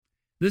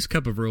This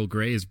Cup of Earl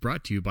Grey is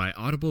brought to you by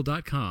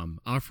Audible.com,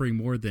 offering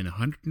more than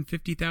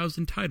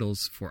 150,000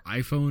 titles for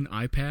iPhone,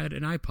 iPad,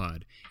 and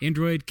iPod,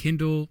 Android,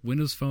 Kindle,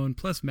 Windows Phone,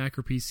 plus Mac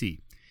or PC.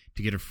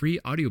 To get a free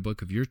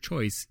audiobook of your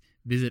choice,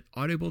 visit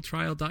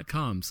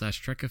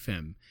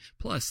audibletrial.com/trekfm.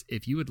 Plus,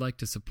 if you would like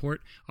to support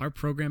our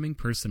programming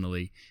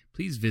personally,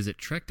 please visit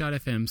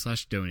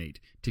trek.fm/donate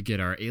to get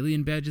our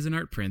alien badges and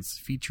art prints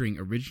featuring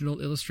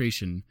original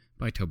illustration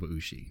by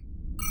Tobaushi.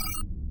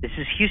 This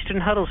is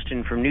Houston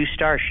Huddleston from New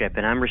Starship,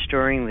 and I'm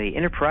restoring the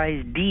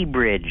Enterprise D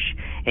bridge,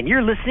 and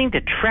you're listening to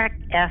Trek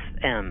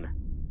FM.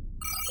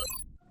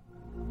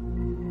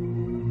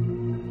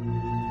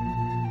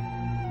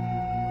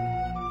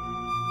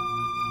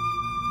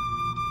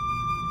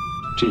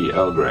 Tea,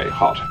 Earl Grey,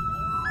 hot.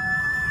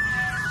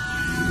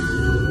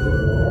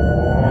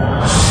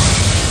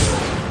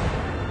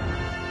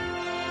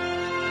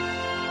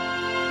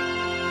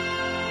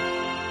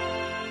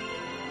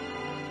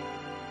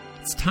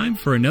 It's time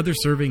for another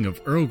serving of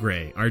Earl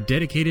Grey, our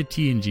dedicated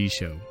TNG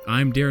show.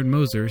 I'm Darren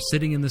Moser,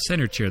 sitting in the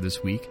center chair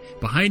this week.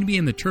 Behind me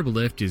in the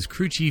turbolift is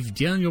crew chief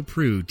Daniel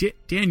Proulx.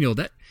 Daniel,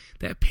 that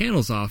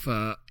panel's off.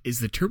 Is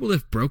the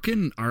turbolift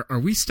broken? Are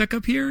we stuck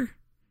up here?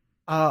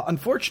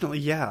 Unfortunately,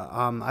 yeah.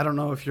 I don't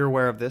know if you're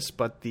aware of this,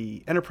 but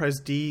the Enterprise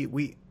D,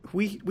 we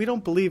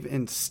don't believe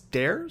in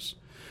stairs.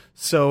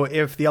 So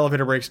if the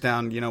elevator breaks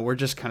down, we're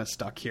just kind of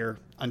stuck here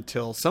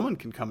until someone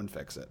can come and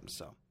fix it.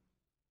 So.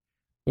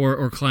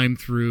 Or climb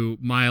through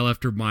mile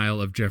after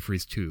mile of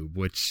Jeffrey's tube,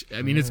 which,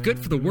 I mean, it's good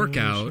for the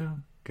workout.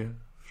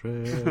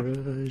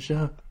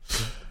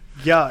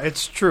 Yeah,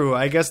 it's true.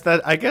 I guess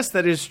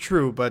that is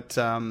true, but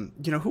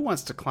who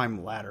wants to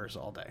climb ladders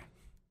all day?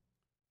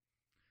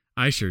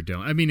 I sure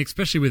don't. I mean,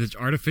 especially with its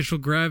artificial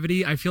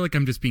gravity, I feel like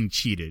I'm just being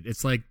cheated.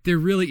 It's like there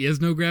really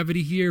is no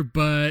gravity here,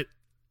 but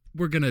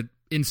we're going to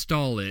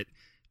install it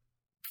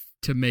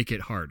to make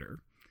it harder.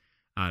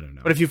 I don't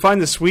know. But if you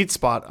find the sweet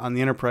spot on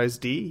the Enterprise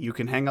D, you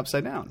can hang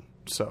upside down.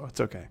 So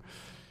it's okay.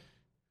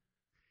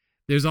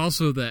 There's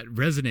also that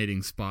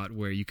resonating spot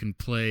where you can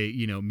play,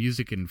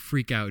 music and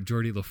freak out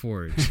Geordie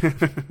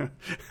LaForge.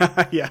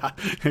 Yeah,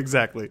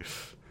 exactly.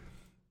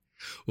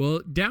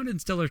 Well, down in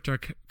stellar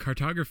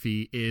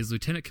cartography is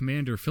Lieutenant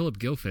Commander Phillip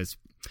Gilfus.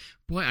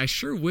 Boy, I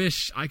sure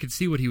wish I could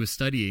see what he was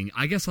studying.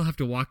 I guess I'll have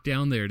to walk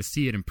down there to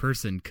see it in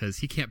person because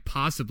he can't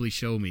possibly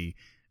show me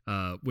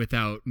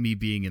without me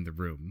being in the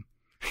room.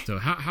 So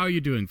how are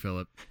you doing,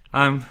 Philip?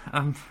 I'm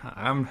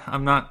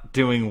not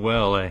doing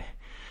well. I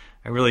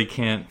really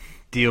can't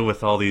deal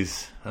with all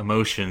these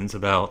emotions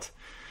about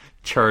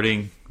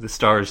charting the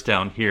stars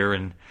down here,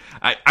 and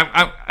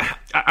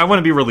I want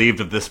to be relieved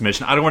of this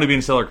mission. I don't want to be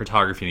in stellar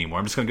cartography anymore.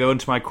 I'm just going to go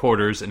into my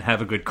quarters and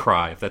have a good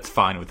cry, if that's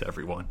fine with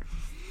everyone.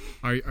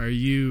 Are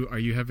you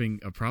having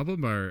a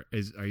problem, or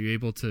are you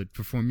able to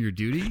perform your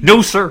duty?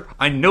 No, sir.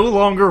 I no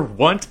longer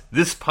want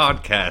this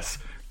podcast.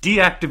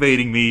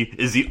 Deactivating me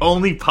is the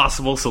only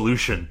possible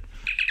solution.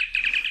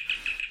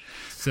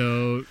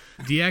 So,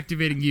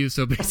 deactivating you,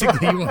 so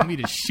basically you want me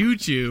to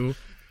shoot you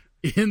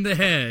in the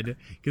head,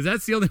 because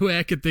that's the only way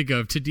I could think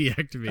of to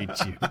deactivate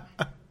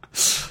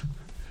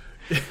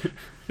you.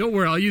 Don't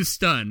worry, I'll use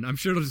stun. I'm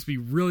sure it'll just be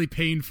really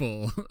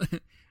painful,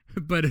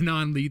 but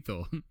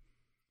non-lethal.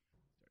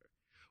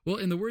 Well,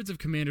 in the words of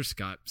Commander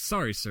Scott,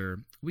 sorry,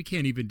 sir, we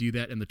can't even do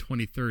that in the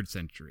 23rd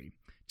century.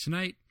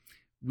 Tonight,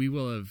 we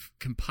will have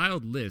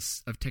compiled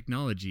lists of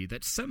technology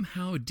that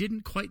somehow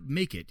didn't quite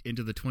make it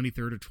into the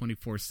 23rd or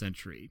 24th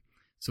century.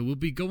 So we'll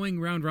be going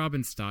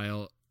round-robin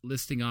style,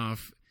 listing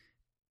off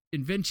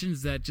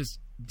inventions that just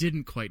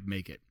didn't quite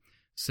make it.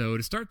 So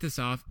to start this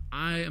off,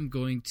 I am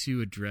going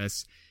to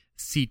address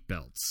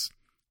seatbelts.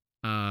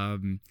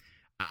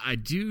 I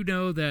do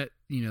know that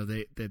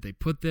they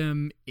put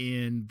them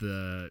in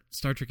the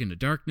Star Trek Into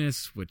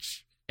Darkness,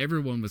 which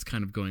everyone was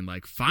kind of going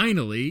like,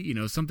 finally,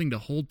 something to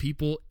hold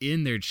people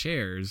in their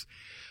chairs.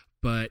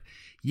 But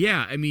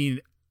yeah, I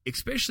mean,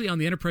 especially on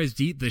the Enterprise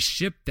D, the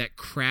ship that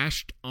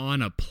crashed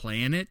on a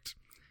planet,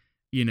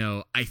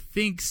 I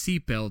think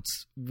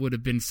seatbelts would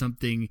have been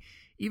something,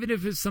 even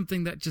if it's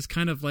something that just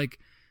kind of like,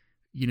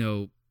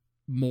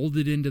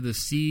 molded into the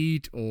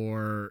seat,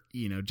 or,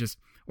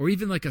 or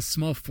even like a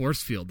small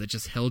force field that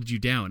just held you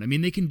down. I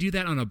mean, they can do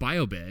that on a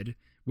biobed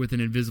with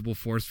an invisible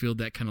force field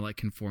that kind of like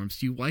conforms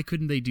to you. Why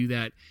couldn't they do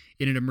that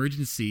in an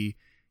emergency,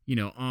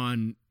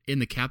 in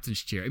the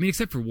captain's chair? I mean,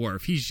 except for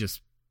Worf, he's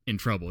just in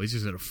trouble. He's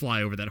just going to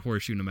fly over that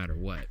horseshoe no matter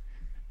what.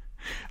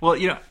 Well,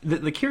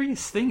 the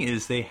curious thing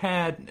is they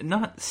had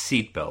not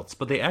seatbelts,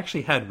 but they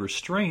actually had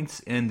restraints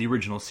in the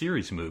original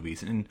series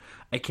movies, and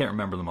I can't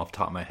remember them off the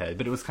top of my head,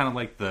 but it was kind of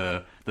like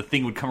the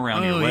thing would come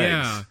around your legs.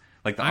 Yeah.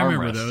 Like the I armrest.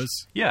 remember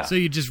those. Yeah. So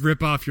you just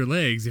rip off your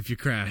legs if you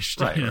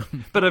crashed. Right.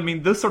 But I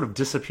mean, those sort of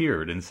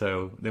disappeared, and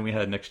so then we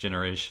had Next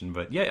Generation.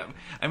 But yeah,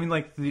 I mean,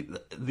 like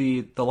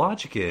the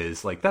logic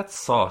is like that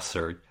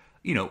saucer.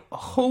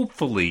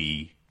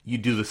 Hopefully you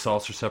do the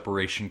saucer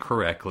separation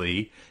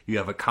correctly. You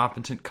have a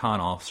competent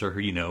con officer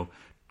who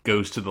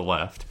goes to the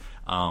left,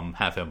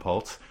 half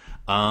impulse,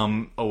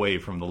 away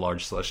from the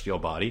large celestial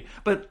body.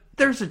 But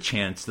there's a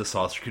chance the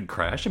saucer could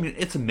crash. I mean,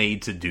 it's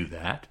made to do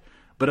that.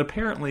 but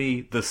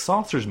apparently the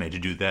saucer's made to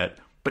do that,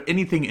 but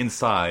anything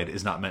inside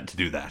is not meant to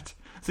do that.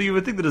 So you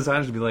would think the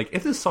designers would be like,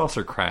 if this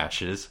saucer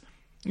crashes,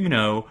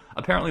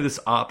 apparently this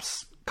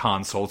ops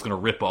console is going to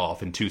rip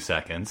off in 2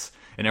 seconds,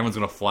 and everyone's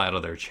going to fly out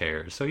of their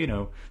chairs.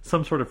 So,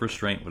 some sort of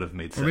restraint would have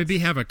made sense. Or maybe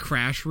have a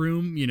crash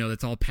room,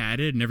 that's all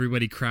padded and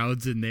everybody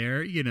crowds in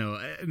there.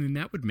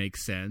 That would make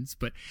sense.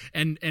 But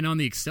and on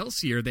the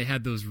Excelsior, they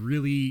had those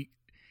really...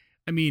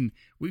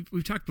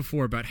 we've talked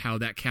before about how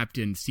that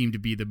captain seemed to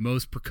be the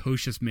most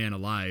precocious man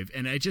alive,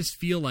 and I just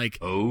feel like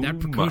that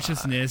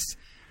precociousness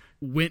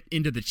went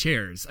into the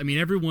chairs.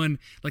 Everyone,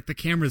 like, the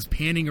camera's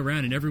panning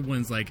around and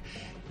everyone's like,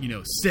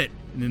 sit,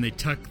 and then they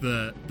tuck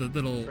the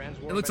little,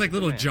 it looks like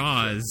little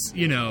jaws,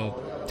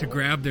 to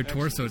grab their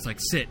torso. It's like,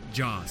 sit,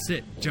 jaw,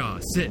 sit, jaw,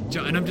 sit,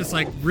 jaw. And I'm just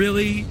like,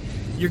 really?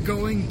 You're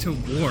going to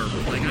warp.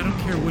 Like, I don't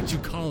care what you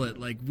call it.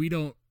 Like, we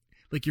don't,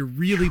 like, you're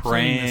really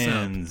playing this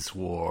up.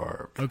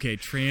 Transwarp. Okay,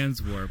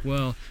 transwarp.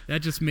 Well,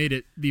 that just made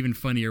it even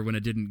funnier when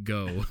it didn't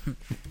go,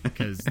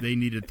 because they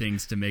needed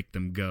things to make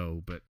them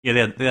go. But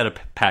yeah, they had a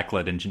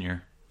pack-led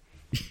engineer.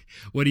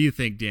 What do you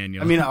think,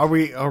 Daniel?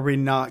 Are we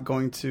not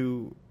going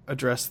to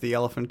address the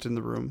elephant in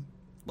the room,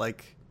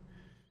 like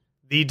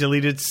the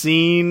deleted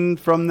scene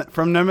from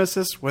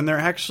Nemesis, when there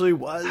actually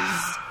was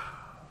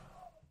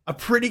a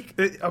pretty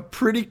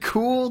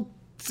cool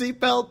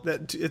seatbelt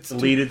that it's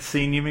deleted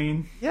scene, you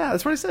mean? Yeah,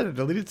 that's what I said. A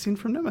deleted scene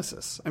from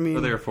Nemesis. So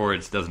therefore,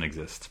 it doesn't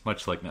exist,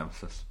 much like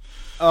Nemesis.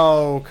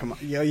 Oh, come on.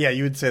 Yeah,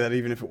 you would say that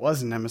even if it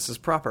was Nemesis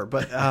proper.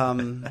 But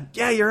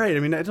yeah, you're right.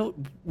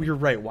 You're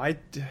right.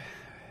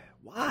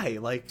 Why?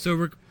 Like,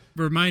 so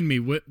remind me,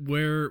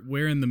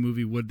 where in the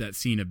movie would that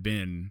scene have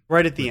been?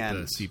 Right at the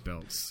end. The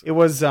seatbelts. It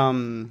was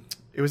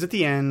at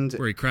the end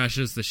where he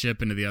crashes the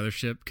ship into the other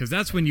ship, because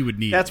that's when you would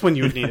need. That's when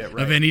you would need it,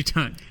 right? Of any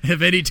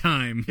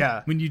time.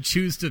 Yeah. When you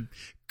choose to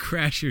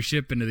crash your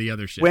ship into the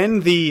other ship. When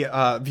the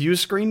view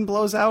screen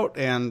blows out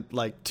and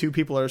like 2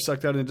 people are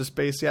sucked out into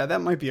space, yeah,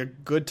 that might be a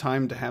good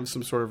time to have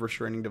some sort of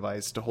restraining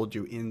device to hold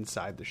you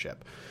inside the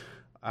ship.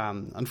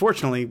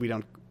 Unfortunately, we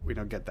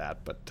don't get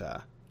that,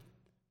 but.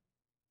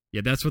 Yeah,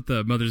 that's what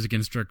the Mothers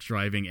Against Drunk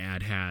Driving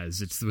ad has.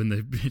 It's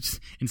when it's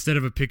instead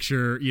of a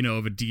picture,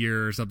 of a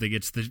deer or something,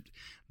 it's the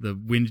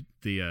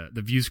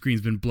view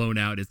screen's been blown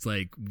out. It's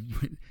like,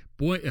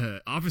 boy,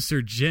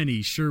 Officer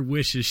Jenny sure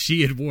wishes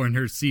she had worn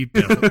her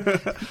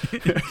seatbelt.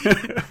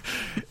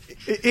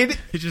 It's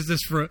just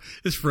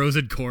this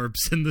frozen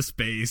corpse in the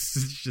space.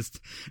 It's just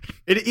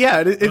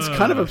it's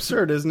kind of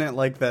absurd, isn't it?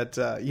 Like that,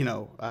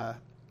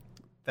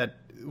 that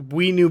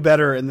we knew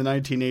better in the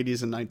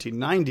 1980s and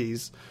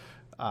 1990s.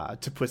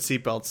 To put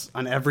seatbelts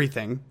on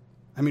everything.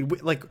 We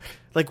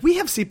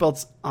have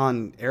seatbelts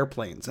on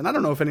airplanes, and I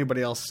don't know if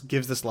anybody else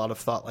gives this a lot of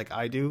thought like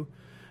I do,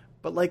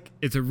 but like,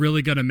 is it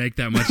really going to make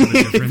that much of a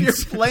difference? If your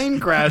plane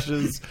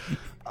crashes,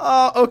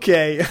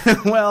 okay,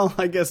 well,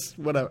 I guess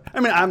whatever.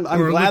 I'm glad.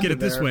 Look at it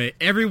this way: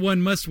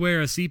 everyone must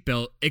wear a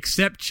seatbelt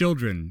except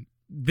children.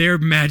 They're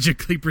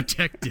magically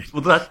protected.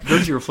 Well,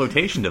 those are your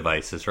flotation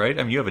devices, right?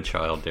 You have a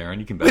child, Darren.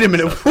 You can wait a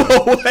minute.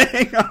 Whoa,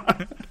 hang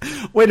on.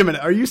 Wait a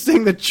minute. Are you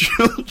saying that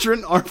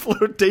children are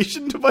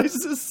flotation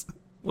devices?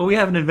 Well, we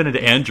haven't invented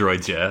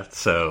androids yet,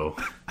 so...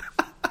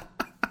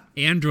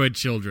 Android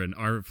children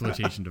are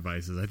flotation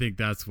devices. I think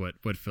that's what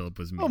Phillip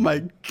was meaning. Oh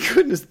my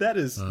goodness,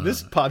 this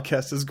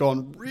podcast has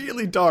gone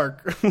really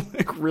dark,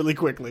 like really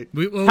quickly.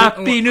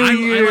 Happy New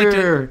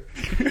Year!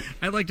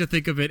 I like to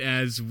think of it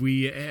as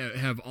we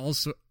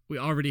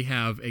already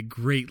have a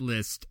great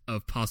list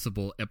of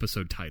possible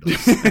episode titles.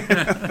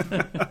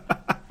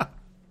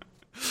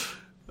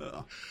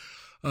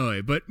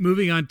 Okay, but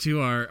moving on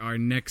to our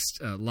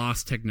next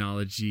lost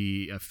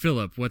technology,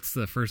 Phillip, what's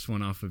the first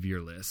one off of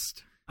your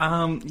list?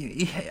 I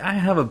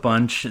have a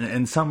bunch,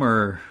 and some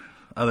are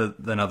other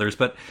than others,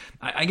 but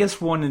I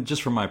guess one,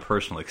 just from my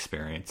personal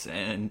experience,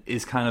 and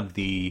is kind of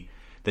the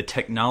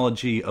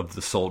technology of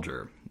the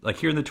soldier. Like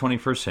here in the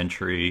 21st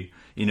century,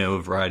 a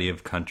variety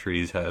of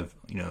countries have,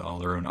 all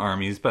their own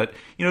armies, but,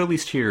 at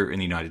least here in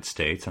the United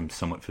States, I'm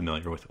somewhat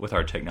familiar with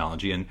our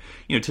technology. And,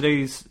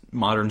 today's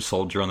modern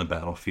soldier on the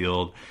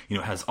battlefield,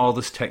 has all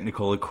this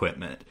technical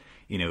equipment.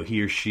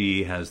 He or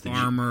she has the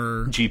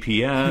armor,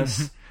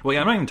 GPS. Well,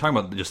 yeah, I'm not even talking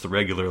about just the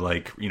regular,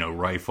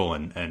 rifle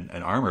and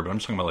armor, but I'm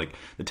just talking about,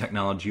 the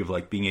technology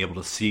of, being able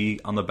to see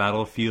on the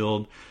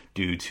battlefield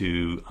due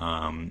to,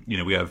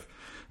 we have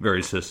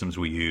various systems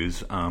we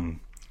use.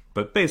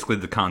 But basically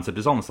the concept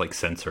is almost like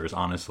sensors,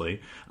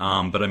 honestly.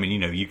 But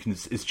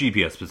it's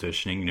GPS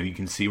positioning. You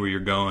can see where you're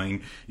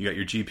going. You got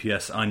your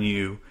GPS on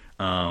you.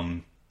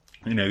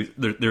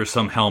 There are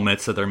some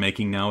helmets that they're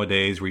making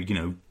nowadays where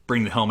you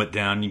bring the helmet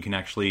down and you can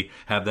actually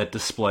have that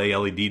display,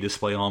 LED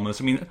display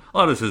almost. A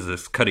lot of this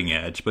is cutting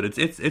edge, but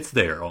it's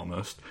there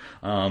almost.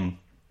 But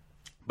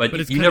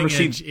it's you cutting never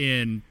edge see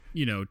in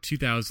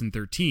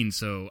 2013.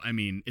 So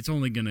it's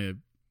only going to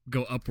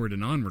go upward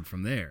and onward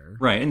from there.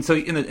 Right. And so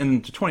in the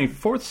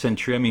 24th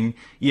century,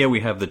 we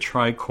have the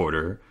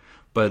tricorder,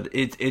 but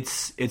it's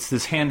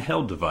this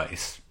handheld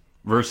device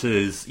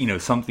versus,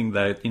 something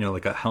that,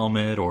 like a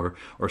helmet or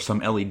some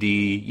LED,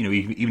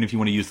 even if you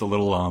want to use the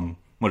little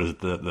what is it,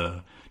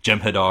 the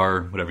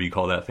Jem'Hadar, whatever you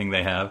call that thing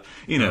they have,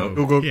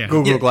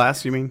 Google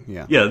Glass, you mean?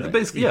 Yeah,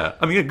 basically, yeah.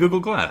 I mean,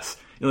 Google Glass.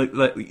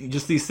 Like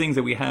just these things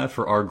that we have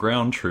for our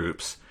ground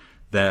troops,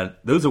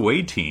 that those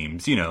away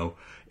teams,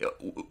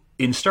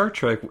 in Star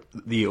Trek,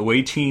 the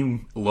away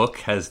team look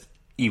has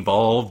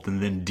evolved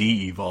and then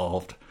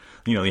de-evolved.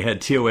 You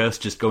had TOS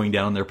just going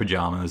down in their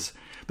pajamas,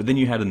 but then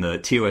you had in the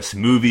TOS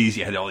movies,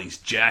 you had all these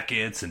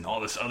jackets and all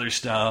this other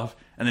stuff,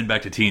 and then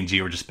back to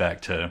TNG, we're just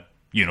back to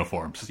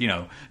uniforms.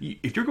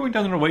 If you're going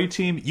down an away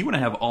team, you want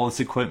to have all this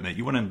equipment.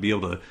 You want to be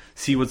able to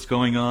see what's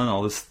going on,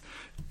 all this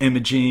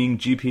imaging,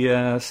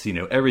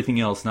 GPS, everything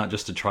else, not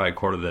just a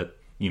tricorder that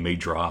you may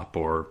drop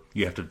or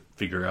you have to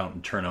figure out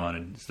and turn on,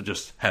 and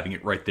just having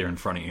it right there in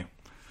front of you.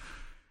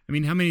 I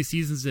mean, how many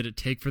seasons did it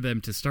take for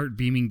them to start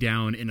beaming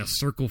down in a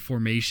circle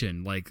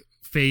formation, like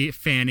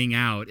fanning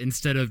out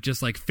instead of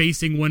just like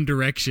facing one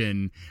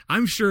direction?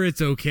 I'm sure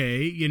it's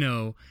okay,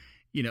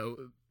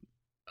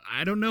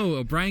 I don't know.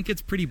 O'Brien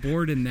gets pretty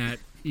bored in that,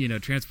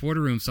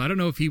 transporter room, so I don't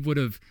know if he would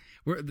have.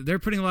 They're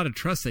putting a lot of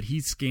trust that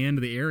he's scanned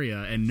the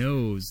area and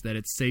knows that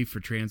it's safe for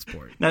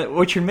transport. Now,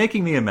 what you're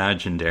making me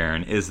imagine,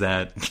 Darren, is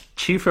that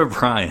Chief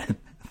O'Brien,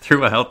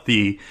 throughout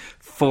the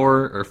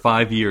 4 or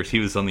 5 years he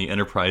was on the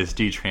Enterprise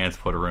D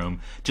transporter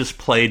room, just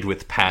played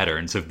with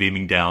patterns of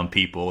beaming down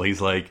people. He's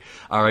like,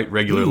 all right,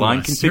 regular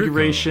line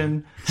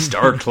configuration,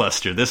 star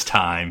cluster this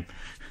time.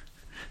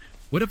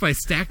 What if I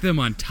stack them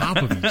on top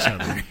of each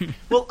other?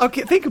 Well,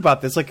 okay, think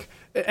about this.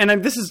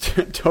 This is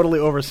totally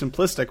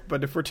oversimplistic,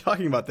 but if we're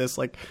talking about this,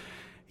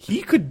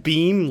 he could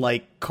beam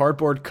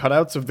cardboard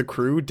cutouts of the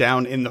crew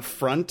down in the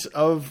front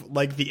of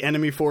the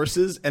enemy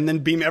forces, and then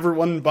beam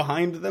everyone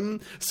behind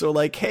them. So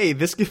hey,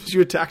 this gives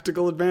you a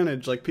tactical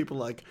advantage.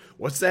 People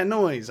what's that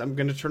noise? I'm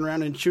going to turn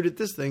around and shoot at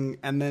this thing,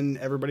 and then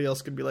everybody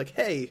else could be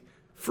hey,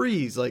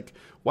 freeze.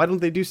 Why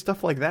don't they do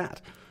stuff like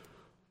that?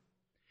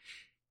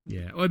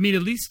 Yeah, well, I mean,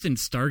 at least in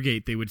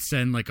Stargate, they would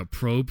send a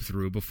probe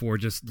through before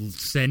just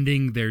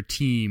sending their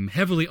team,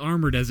 heavily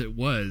armored as it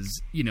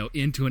was,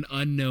 into an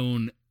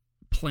unknown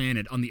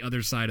planet on the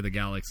other side of the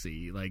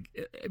galaxy.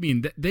 I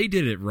mean, they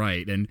did it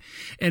right.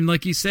 And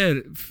like you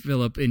said,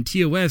 Philip, in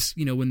TOS,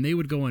 when they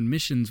would go on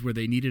missions where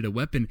they needed a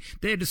weapon,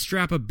 they had to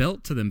strap a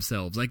belt to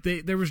themselves.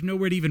 There was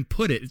nowhere to even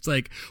put it.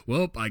 It's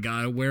well, I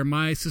gotta wear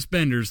my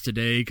suspenders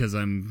today because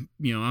I'm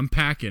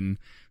packing.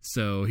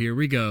 So here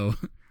we go.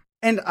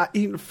 And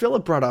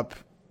Philip brought up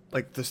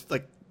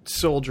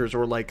soldiers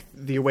or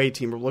the away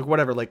team or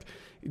whatever,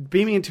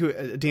 beaming into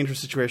a dangerous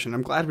situation.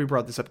 I'm glad we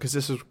brought this up because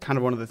this is kind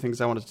of one of the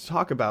things I wanted to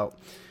talk about.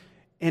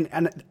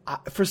 And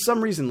for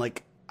some reason,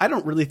 I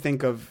don't really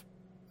think of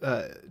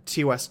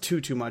TOS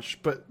too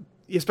much, but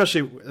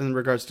especially in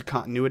regards to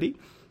continuity.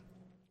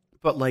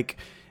 But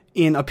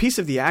in a piece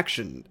of the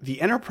action,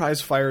 the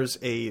Enterprise fires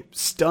a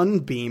stun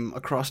beam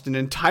across an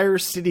entire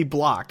city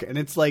block, and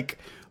it's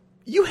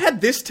you had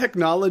this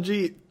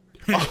technology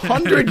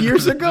 100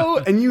 years ago,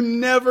 and you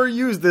never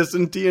used this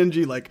in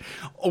TNG.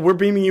 We're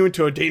beaming you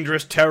into a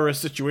dangerous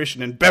terrorist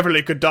situation, and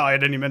Beverly could die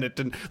at any minute.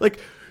 And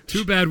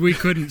too bad we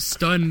couldn't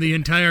stun the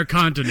entire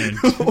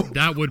continent.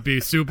 That would be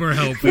super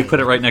helpful. We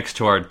put it right next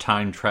to our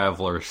time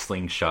traveler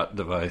slingshot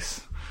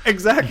device.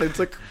 Exactly.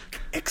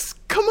 It's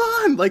come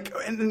on.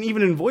 And then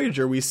even in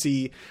Voyager, we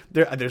see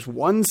there's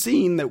one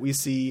scene that we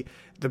see.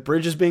 The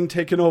bridge is being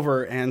taken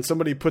over, and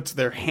somebody puts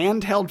their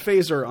handheld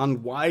phaser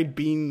on wide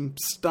beam,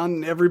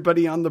 stun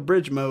everybody on the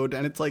bridge mode,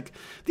 and it's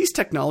these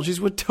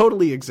technologies would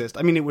totally exist.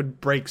 I mean, it would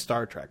break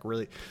Star Trek,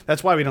 really.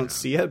 That's why we don't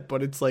see it,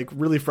 but it's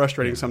really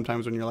frustrating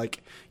sometimes when you're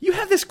you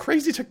have this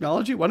crazy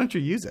technology, why don't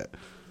you use it?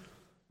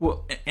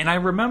 Well, and I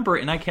remember,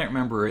 and I can't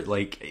remember it,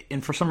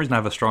 and for some reason I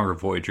have a stronger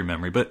Voyager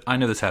memory, but I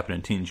know this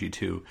happened in TNG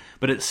too,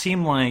 but it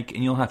seemed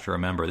and you'll have to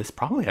remember, this is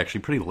probably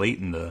actually pretty late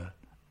in the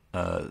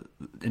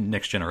in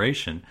Next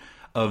Generation,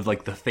 of the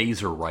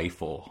phaser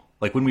rifle.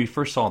 When we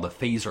first saw the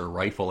phaser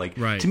rifle,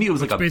 right. To me it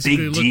was a big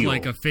deal. Looked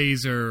like a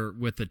phaser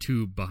with a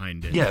tube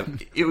behind it. Yeah,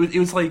 it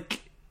was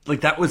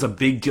that was a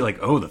big deal.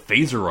 Oh, the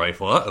phaser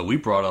rifle. We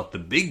brought out the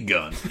big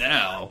guns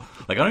now.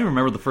 I don't even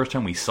remember the first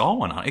time we saw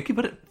one on it.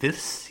 But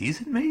this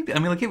season maybe. I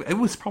mean, it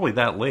was probably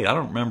that late. I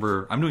don't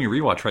remember. I'm doing a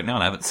rewatch right now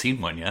and I haven't seen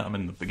one yet. I'm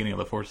in the beginning of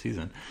the 4th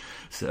season.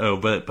 So,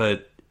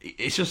 but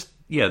it's just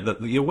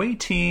the away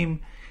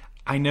team.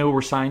 I know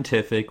we're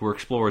scientific, we're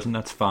explorers, and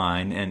that's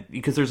fine. And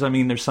because there's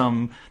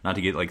some, not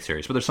to get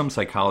serious, but there's some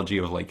psychology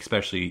of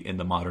especially in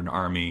the modern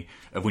army,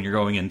 of when you're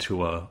going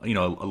into a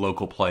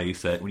local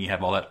place, that when you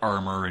have all that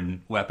armor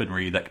and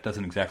weaponry, that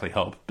doesn't exactly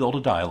help build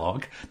a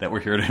dialogue that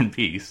we're here in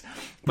peace.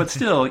 But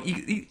still,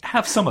 you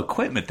have some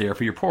equipment there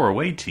for your poor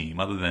away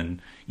team, other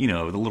than the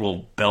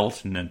little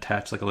belt and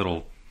attach a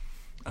little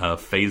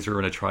phaser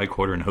and a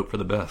tricorder and hope for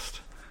the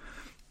best.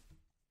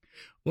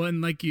 Well,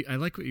 and I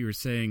like what you were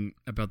saying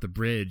about the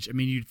bridge. I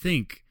mean, you'd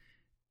think,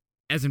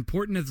 as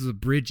important as the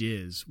bridge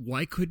is,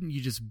 why couldn't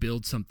you just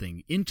build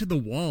something into the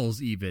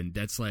walls even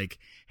that's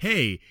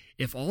hey,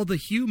 if all the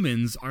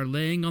humans are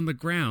laying on the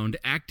ground,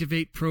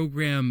 activate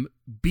program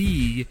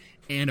B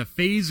and a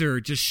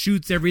phaser just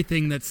shoots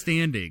everything that's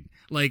standing.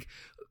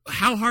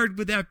 How hard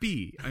would that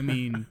be? I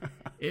mean,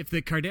 if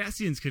the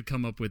Cardassians could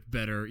come up with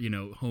better,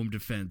 home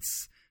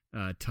defense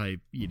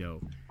type,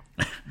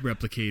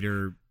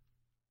 replicator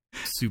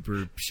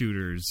super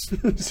shooters.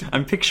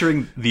 I'm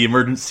picturing the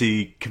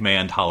emergency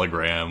command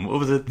hologram. What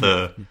was it?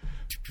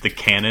 The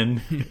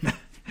cannon.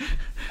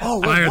 Oh,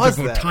 what Fire was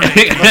the that? photonic-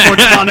 The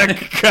photonic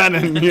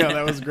cannon. Yeah,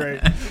 that was great.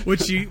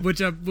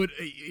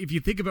 If you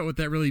think about what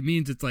that really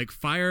means, it's like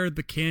fire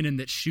the cannon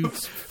that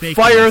shoots fake.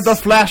 Fire the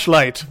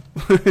flashlight.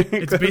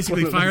 It's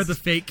basically fire the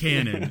fake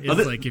cannon.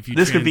 It's like if you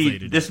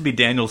translated this would be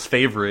Daniel's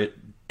favorite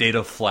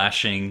data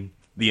flashing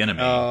the enemy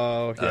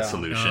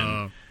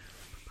solution.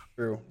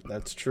 True.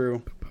 That's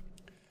true.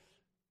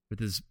 With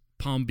his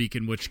palm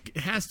beacon, which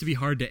has to be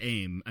hard to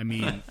aim. I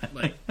mean,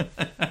 like,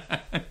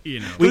 We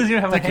doesn't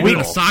even have a a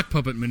handle. sock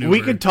puppet maneuver.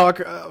 We could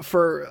talk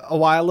for a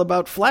while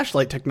about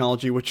flashlight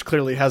technology, which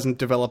clearly hasn't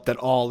developed at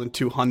all in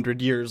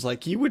 200 years.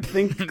 Like, you would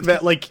think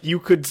that, like, you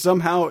could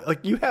somehow,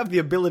 like, you have the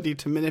ability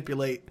to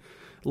manipulate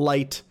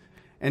light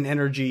and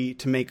energy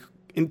to make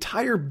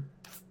entire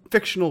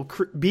fictional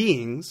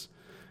beings,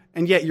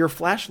 and yet your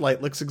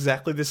flashlight looks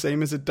exactly the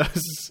same as it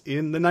does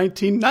in the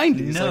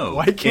 1990s. No,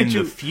 like, why can't in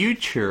you? the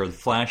future, the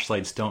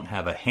flashlights don't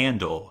have a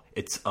handle.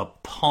 It's a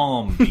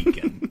palm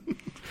beacon.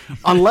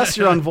 Unless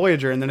you're on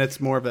Voyager, and then it's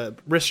more of a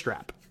wrist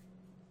strap.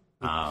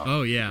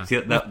 Oh yeah, See,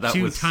 that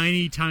two was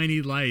tiny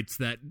lights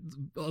that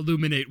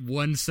illuminate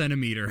 1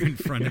 centimeter in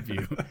front of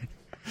you.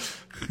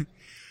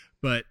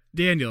 But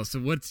Daniel, so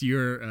what's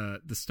your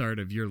the start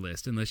of your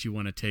list? Unless you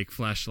want to take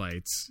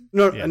flashlights.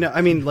 No.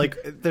 I mean, like,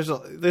 there's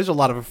a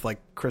lot of like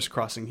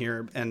crisscrossing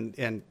here,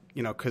 and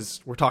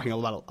because we're talking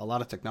about a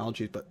lot of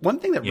technologies. But one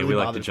thing that really we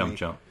like bothers to me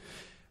jump.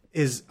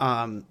 is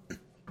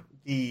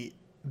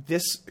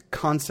this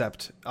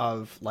concept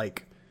of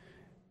like,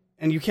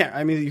 and you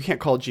can't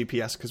call it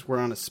GPS because we're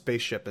on a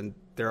spaceship and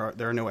there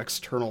are no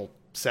external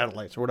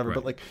satellites or whatever. Right.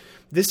 But like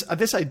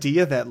this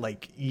idea that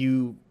like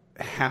you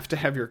have to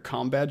have your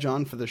comm badge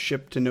on for the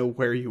ship to know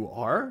where you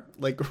are,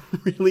 like,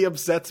 really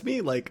upsets me.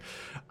 Like,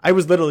 I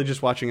was literally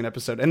just watching an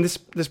episode, and this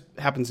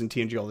happens in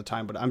TNG all the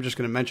time, but I'm just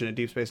going to mention a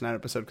Deep Space Nine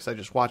episode because I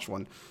just watched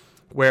one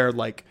where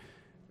like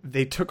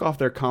they took off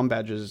their comm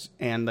badges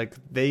and like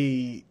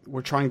they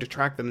were trying to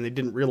track them and they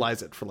didn't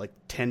realize it for like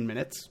 10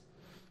 minutes.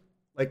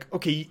 Like,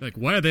 okay, Like,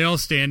 why are they all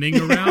standing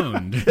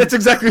around?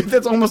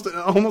 that's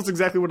almost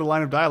exactly what a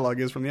line of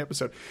dialogue is from the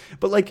episode.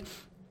 But like,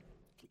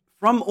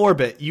 from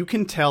orbit, you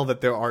can tell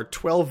that there are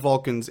 12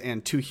 Vulcans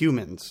and 2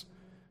 humans,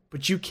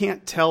 but you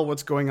can't tell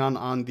what's going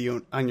on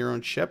your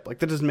own ship. Like,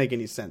 that doesn't make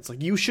any sense.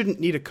 Like, you shouldn't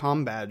need a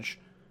comm badge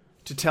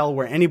to tell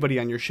where anybody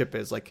on your ship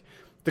is. Like,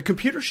 the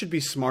computer should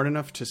be smart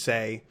enough to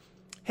say,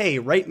 hey,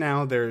 right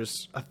now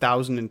there's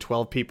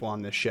 1,012 people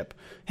on this ship.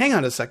 Hang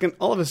on a second.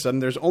 All of a sudden,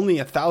 there's only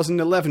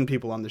 1,011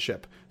 people on the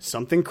ship.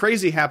 Something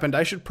crazy happened.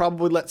 I should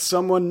probably let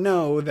someone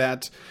know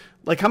that.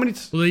 Like, how many?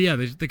 Well, yeah,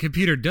 the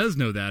computer does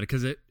know that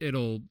because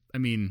it'll. I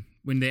mean,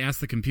 when they ask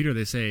the computer,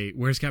 they say,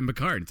 "Where's Captain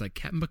Picard?" It's like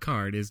Captain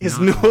Picard is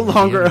no not on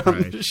longer the on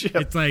Enterprise. the ship.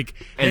 It's like,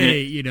 And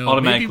hey, it maybe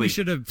automatically- we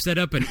should have set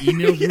up an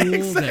email Yeah, rule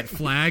exactly. that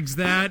flags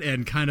that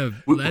and kind of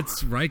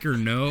lets Riker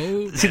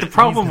know. See, the that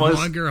problem he's no was-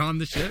 longer on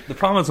the ship. The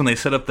problem is when they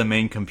set up the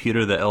main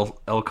computer, the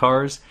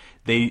LCARs,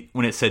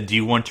 when it said, "Do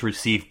you want to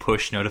receive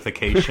push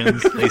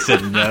notifications?" they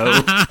said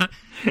no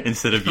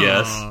instead of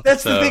yes.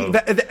 That's So- the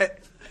thing,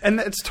 and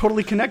it's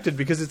totally connected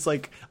because it's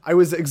like I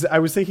was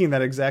thinking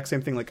that exact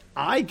same thing. Like,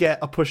 I get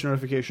a push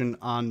notification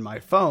on my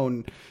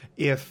phone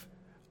if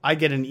I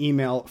get an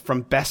email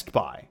from Best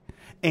Buy,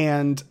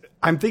 and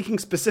I'm thinking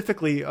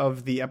specifically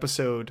of the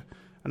episode,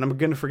 and I'm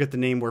going to forget the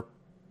name where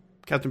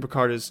Captain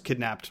Picard is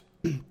kidnapped.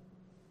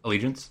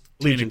 Allegiance.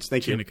 Allegiance,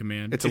 thank you. Chain of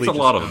Command. It's It's Allegiance.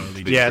 a lot of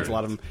them. Yeah, it's a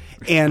lot of them.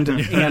 And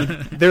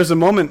there's a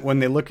moment when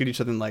they look at each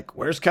other and like,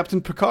 "Where's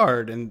Captain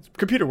Picard?" And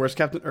computer, "Where's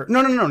Captain?" Or,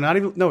 no, not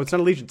even. No, it's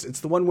not Allegiance.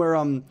 It's the one where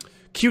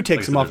Q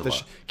takes him off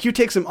Q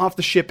takes him off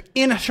the ship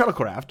in a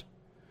shuttlecraft.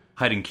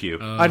 Hiding Q.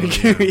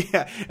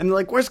 Yeah, and they're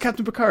like, "Where's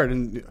Captain Picard?"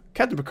 And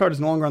Captain Picard is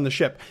no longer on the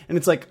ship. And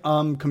it's like,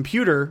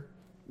 computer,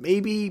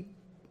 maybe.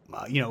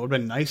 It would have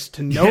been nice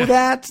to know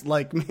that.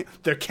 Like,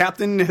 their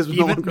captain has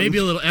no longer... Maybe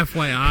a little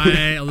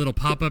FYI, a little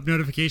pop-up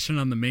notification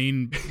on the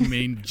main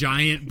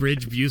giant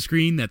bridge view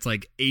screen that's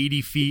like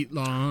 80 feet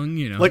long.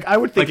 Like, I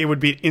would think it would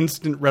be an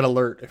instant red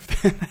alert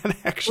if that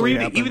actually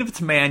happened. Even if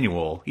it's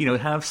manual,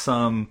 have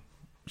some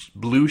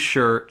blue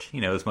shirt,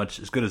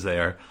 as good as they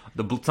are,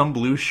 some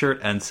blue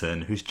shirt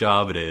ensign whose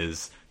job it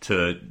is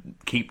to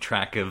keep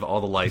track of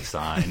all the life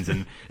signs,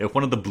 and if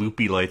one of the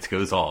bloopy lights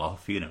goes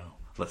off,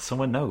 let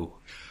someone know.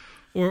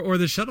 Or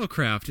the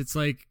shuttlecraft, it's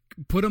like,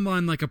 put them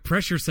on like a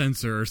pressure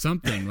sensor or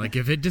something. Like,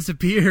 if it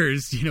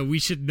disappears, we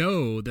should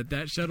know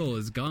that shuttle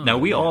is gone. Now,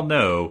 we all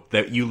know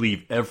that you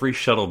leave every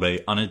shuttle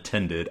bay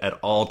unattended at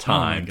all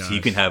times, so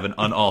you can have an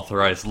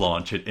unauthorized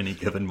launch at any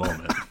given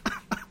moment.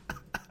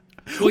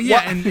 Well,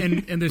 yeah,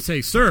 and they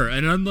say, "Sir,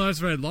 an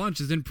unauthorized launch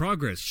is in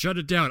progress. Shut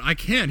it down." I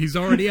can't. He's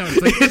already out.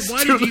 It's like,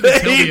 why did you even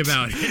tell me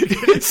about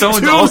it?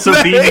 Someone's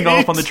also beaming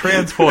off on the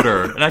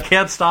transporter, and I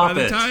can't stop it.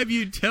 By the time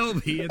you tell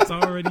me, it's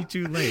already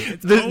too late.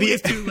 It's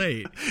always too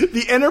late.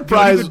 The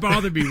Enterprise... Don't even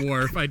bother me,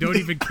 Worf. I don't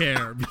even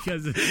care,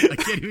 because I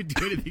can't even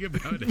do anything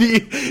about it.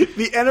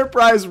 The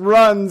Enterprise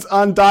runs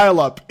on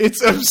dial-up.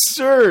 It's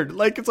absurd.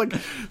 Like, it's like,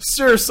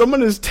 "Sir,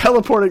 someone is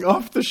teleporting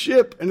off the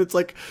ship," and it's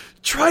like,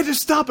 "Try to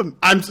stop him."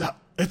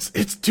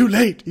 It's too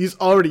late. He's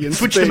already in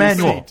Switch space. the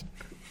manual.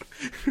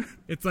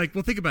 It's like,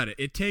 well, think about it.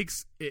 It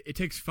takes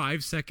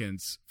 5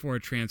 seconds for a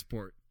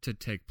transport to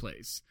take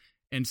place,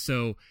 and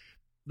so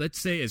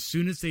let's say as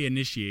soon as they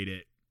initiate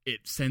it,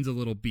 it sends a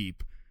little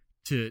beep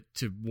to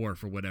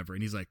Worf or whatever,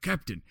 and he's like,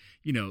 "Captain,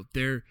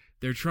 they're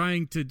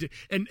trying to do,"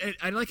 and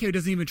I like how he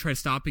doesn't even try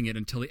stopping it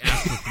until he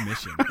asks for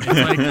permission. It's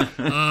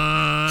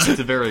like, it's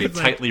a very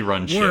tightly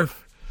run ship.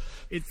 Worf,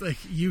 it's like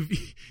you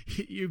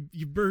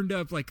burned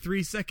up like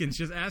 3 seconds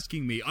just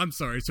asking me, "I'm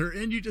sorry, sir,"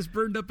 and you just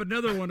burned up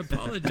another one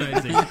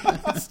apologizing.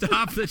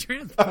 Stop the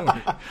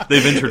transport.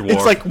 They've entered war.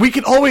 It's like, we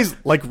could always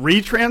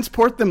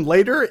retransport them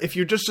later if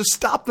you just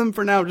stop them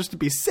for now, just to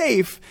be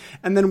safe,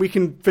 and then we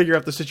can figure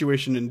out the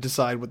situation and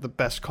decide what the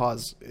best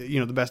cause,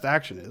 the best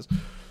action is.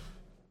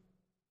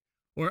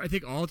 Or I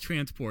think all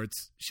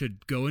transports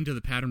should go into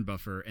the pattern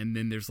buffer, and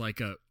then there's like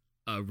a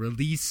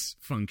release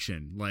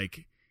function,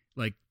 like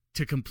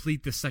to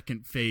complete the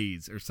second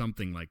phase or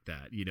something like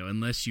that,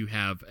 unless you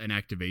have an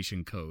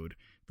activation code.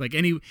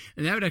 And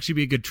that would actually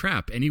be a good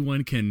trap.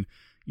 Anyone can,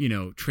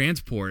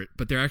 transport,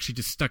 but they're actually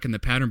just stuck in the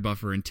pattern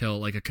buffer until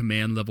like a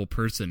command level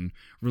person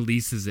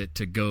releases it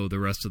to go the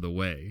rest of the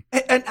way.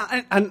 And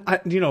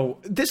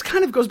this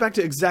kind of goes back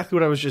to exactly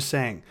what I was just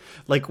saying.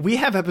 Like, we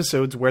have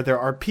episodes where there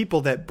are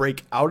people that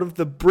break out of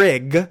the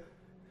brig,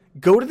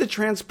 go to the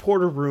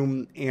transporter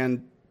room,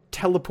 and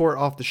teleport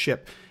off the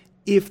ship.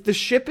 If the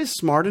ship is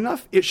smart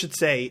enough, it should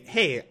say,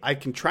 "Hey, I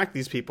can track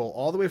these people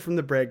all the way from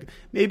the brig.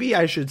 Maybe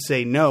I should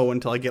say no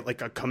until I get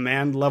like a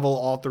command level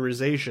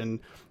authorization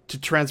to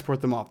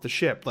transport them off the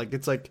ship." Like,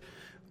 it's like,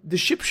 the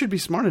ship should be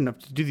smart enough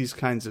to do these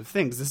kinds of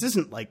things. This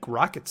isn't like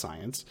rocket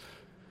science.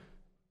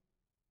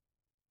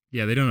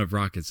 Yeah, they don't have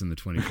rockets in the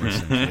 21st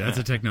century. That's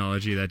a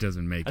technology that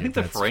doesn't make it. I think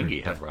the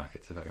Ferengi have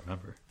rockets, if I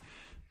remember.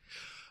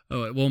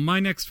 Oh, well, my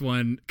next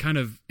one kind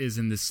of is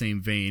in the same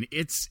vein.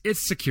 It's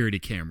security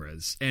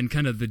cameras and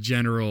kind of the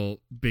general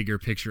bigger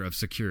picture of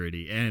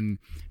security. And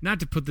not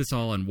to put this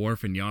all on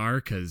Worf and Yar,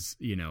 because,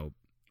 we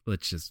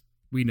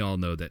all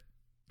know that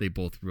they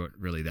both weren't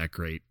really that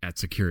great at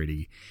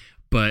security.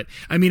 But,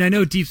 I mean, I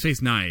know Deep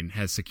Space Nine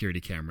has security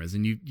cameras,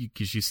 and you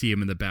see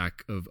them in the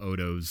back of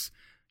Odo's,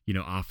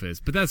 office.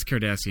 But that's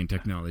Cardassian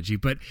technology.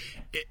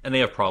 And they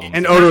have problems.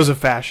 And Odo's a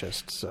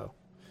fascist, so...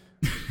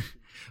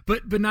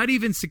 But not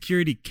even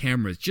security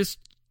cameras, just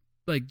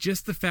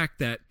the fact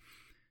that,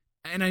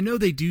 and I know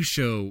they do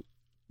show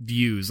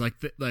views, like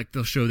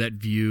they'll show that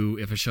view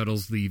if a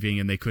shuttle's leaving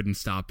and they couldn't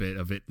stop it,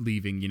 of it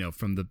leaving,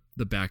 from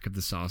the back of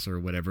the saucer or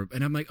whatever.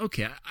 And I'm like,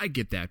 okay, I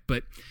get that.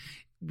 But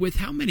with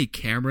how many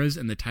cameras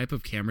and the type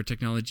of camera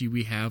technology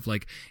we have,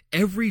 like,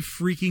 every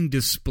freaking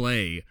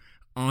display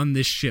on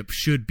this ship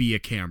should be a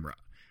camera.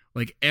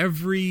 Like,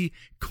 every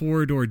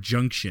corridor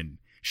junction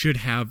should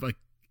have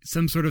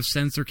some sort of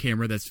sensor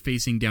camera that's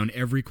facing down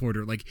every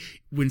corridor. Like,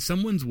 when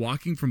someone's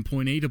walking from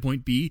point A to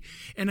point B,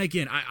 and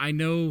again, I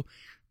know,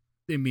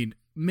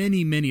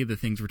 many of the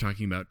things we're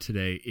talking about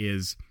today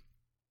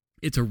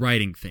it's a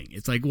writing thing.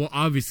 It's like, well,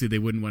 obviously they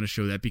wouldn't want to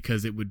show that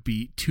because it would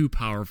be too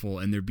powerful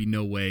and there'd be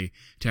no way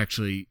to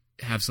actually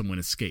have someone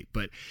escape.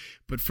 But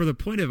for the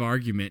point of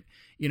argument,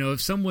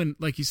 if someone,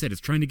 like you said,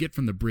 is trying to get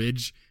from the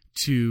bridge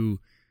to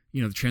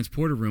the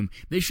transporter room,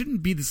 they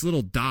shouldn't be this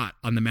little dot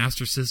on the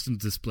master systems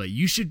display.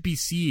 You should be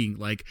seeing,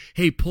 like,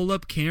 hey, pull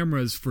up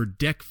cameras for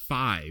deck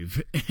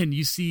 5, and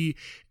you see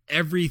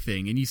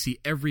everything, and you see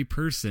every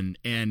person,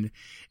 and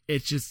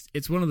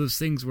it's one of those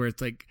things where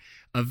it's like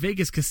a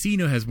Vegas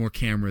casino has more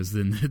cameras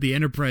than the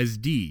Enterprise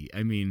D.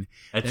 I mean,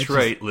 that's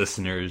right,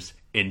 listeners.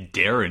 In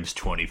Darren's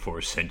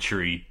 24th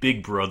century,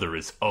 Big Brother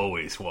is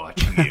always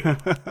watching you.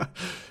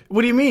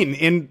 What do you mean?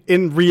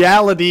 In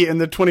reality, in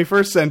the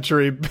 21st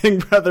century,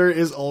 Big Brother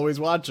is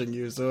always watching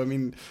you. So, I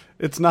mean,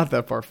 it's not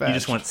that far-fetched. You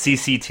just want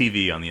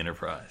CCTV on the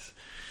Enterprise.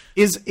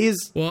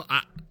 Well,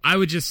 I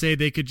would just say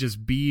they could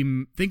just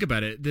beam. Think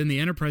about it. Then the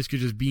Enterprise could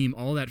just beam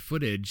all that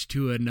footage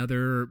to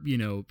another,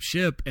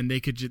 ship, and they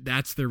could.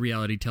 That's their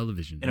reality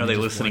television. And are they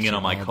listening in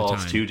on my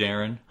calls too,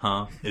 Darren?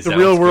 Huh? Is the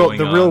real world,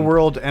 real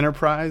world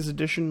Enterprise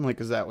edition?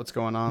 Like, is that what's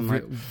going on?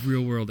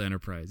 Real world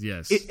Enterprise,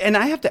 yes. And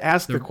I have to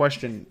ask the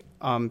question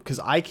because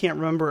I can't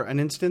remember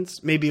an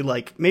instance. Maybe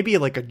like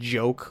a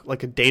joke,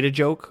 like a data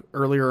joke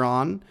earlier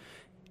on.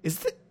 Is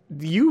that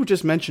you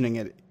just mentioning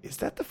it? Is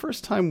that the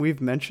first time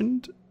we've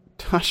mentioned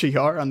Tasha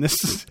Yar on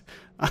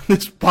on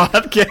this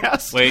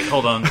podcast. Wait,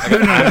 hold on.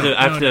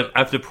 I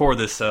have to pour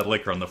this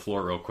liquor on the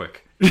floor real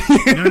quick.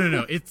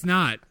 No. It's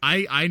not.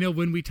 I know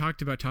when we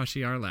talked about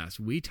Tasha Yar last.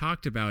 We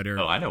talked about her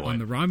on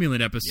the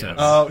Romulan episode. Yes.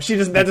 Oh, she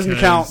doesn't. That doesn't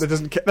count. That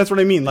doesn't. That's what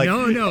I mean. Like,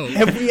 no.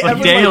 Have we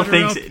ever? Daniel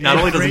thinks it not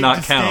only does it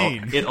not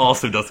count, it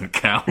also doesn't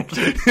count.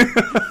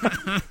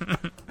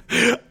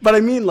 But I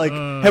mean, like,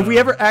 have we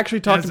ever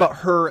actually talked about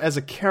her as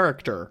a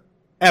character?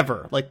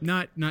 Ever? Like,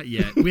 not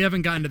yet. We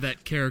haven't gotten to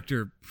that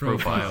character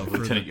profile for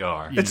Lieutenant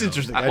Yar. It's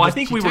interesting. I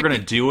think we were going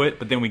to do it,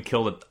 but then we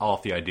killed it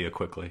off the idea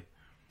quickly.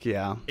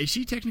 Yeah. Is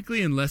she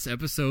technically in less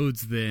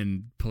episodes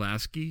than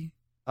Pulaski?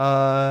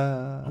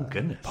 Oh,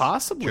 goodness.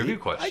 Possibly. Trivia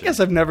question. I guess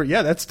I've never.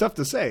 Yeah, that's tough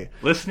to say.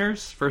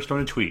 Listeners, first one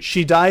to tweet.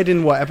 She died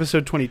in what,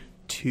 episode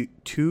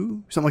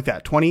 22, something like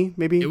that. 20,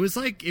 maybe. It was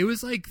like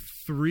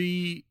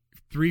 3/4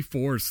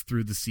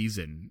 through the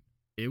season.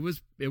 It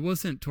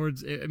wasn't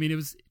towards. I mean, it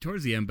was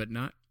towards the end, but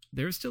not.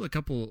 There's still a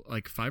couple,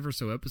 like 5 or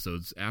so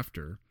episodes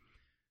after.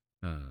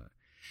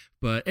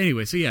 But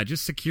anyway, so yeah,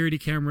 just security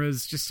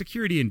cameras, just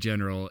security in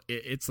general.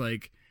 It's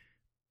like,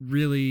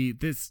 really,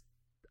 this,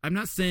 I'm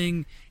not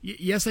saying,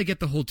 yes, I get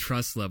the whole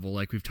trust level,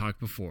 like we've talked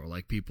before,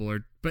 like people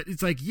are, but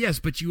it's like, yes,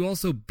 but you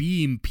also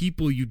beam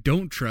people you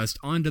don't trust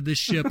onto the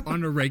ship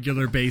on a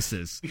regular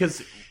basis.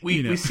 Because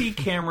we see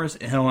cameras,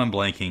 hell, I'm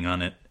blanking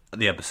on it.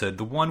 The episode,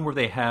 the one where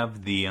they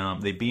have the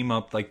they beam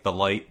up like the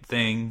light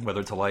thing, whether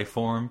it's a life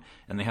form,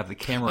 and they have the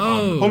camera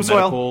on the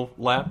medical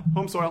lab.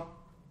 Home soil.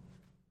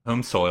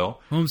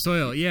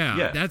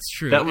 Yeah, that's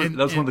true. That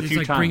was one of the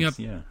few times.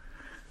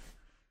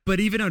 But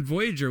even on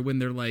Voyager, when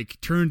they're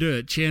like, turn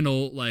to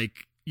channel,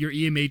 like your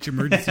EMH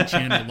emergency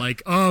channel,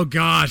 like, oh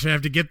gosh, I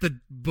have to get the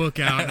book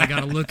out. And I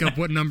got to look up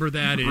what number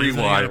that is.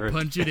 Rewire. I got to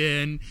punch it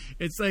in.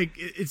 It's like,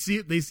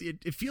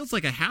 it feels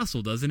like a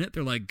hassle, doesn't it?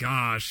 They're like,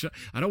 gosh,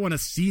 I don't want to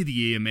see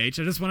the EMH.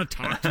 I just want to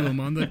talk to him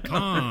on the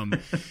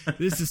comm.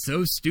 This is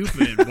so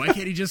stupid. Why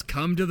can't he just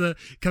come to the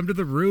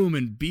room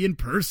and be in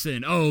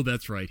person? Oh,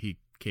 that's right. He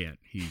can't.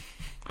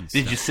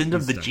 Did you send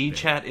him the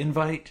G-Chat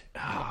invite?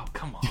 Oh,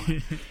 come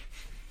on.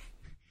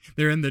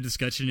 They're in the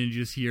discussion and you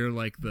just hear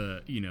like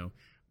the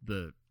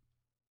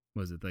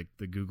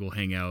Google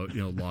Hangout,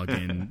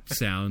 login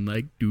sound,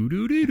 like doo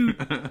doo doo doo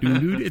doo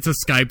doo. It's a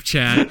Skype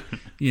chat,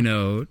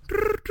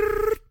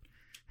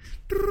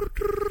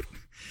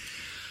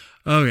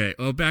 Okay,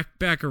 well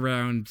back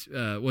around.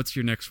 What's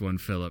your next one,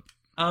 Philip?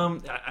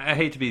 I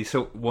hate to be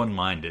so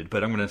one-minded,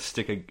 but I'm going to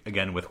stick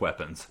again with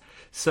weapons.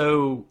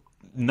 So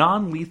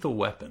non-lethal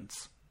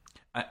weapons.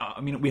 I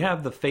mean, we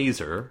have the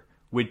phaser,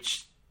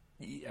 which.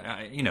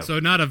 So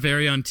not a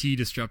Varion T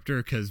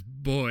disruptor, because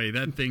boy,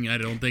 that thing I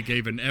don't think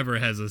even ever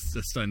has a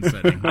stun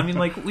setting. I mean,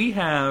 like this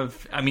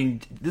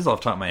is off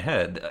the top of my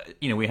head.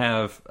 We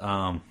have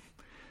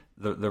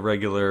the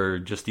regular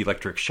just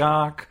electric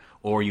shock,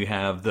 or you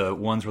have the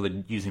ones where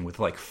they're using with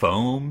like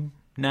foam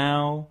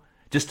now,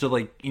 just to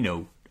like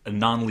a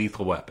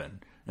non-lethal weapon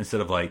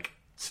instead of like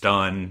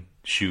stun,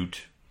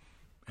 shoot,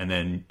 and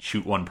then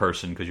shoot one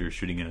person because you're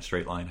shooting in a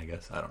straight line. I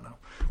guess I don't know.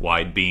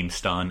 Wide beam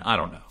stun. I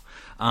don't know.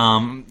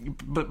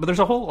 But there's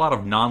a whole lot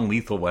of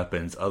non-lethal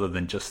weapons other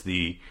than just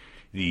the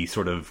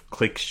sort of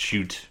click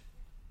shoot.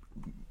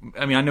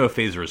 I mean, I know a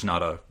phaser is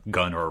not a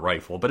gun or a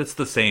rifle, but it's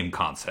the same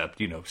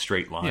concept,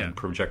 straight line,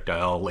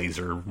 projectile,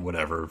 laser,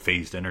 whatever,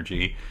 phased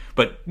energy.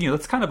 But,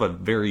 that's kind of a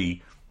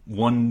very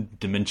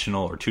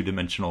one-dimensional or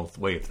two-dimensional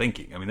way of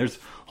thinking. I mean, there's a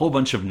whole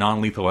bunch of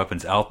non-lethal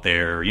weapons out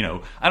there.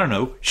 I don't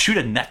know, shoot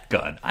a net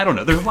gun. I don't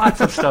know. There's lots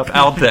of stuff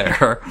out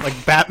there.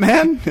 Like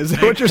Batman? Is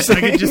that what you're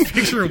saying? I could just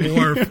picture a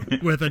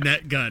Worf with a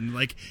net gun.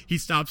 Like, he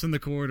stops in the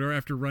corridor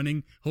after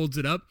running, holds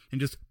it up,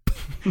 and just...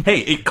 Hey,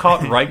 it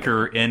caught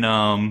Riker in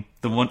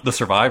the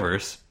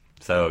Survivors.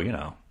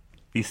 So,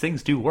 these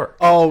things do work.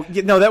 Oh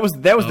no, that was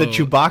the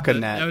Chewbacca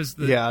net.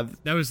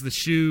 That was the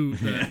shoe,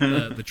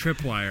 the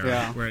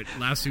tripwire where it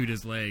lassoed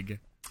his leg.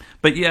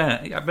 But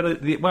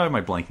why am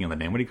I blanking on the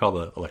name? What do you call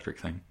the electric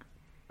thing?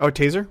 Oh,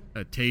 taser.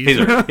 A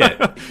taser.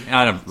 Yeah,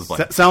 I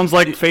don't. Sounds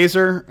like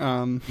phaser.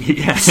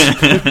 Yeah,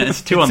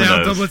 it's two on the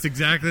nose. Sounds almost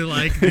exactly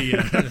like the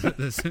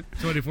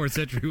 24th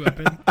century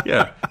weapon.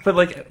 Yeah, but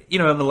like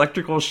an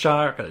electrical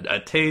shock,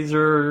 a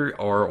taser,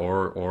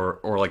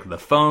 or like the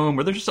foam,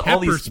 where there's just all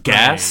these spray,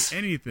 gas,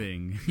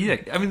 anything. Yeah,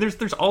 I mean,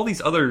 there's all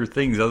these other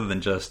things other than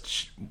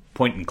just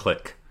point and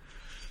click.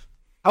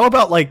 How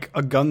about like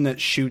a gun that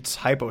shoots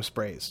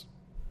hyposprays?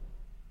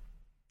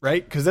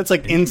 Right? Because that's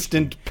like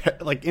instant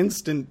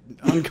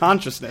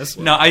unconsciousness.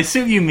 No, I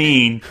assume you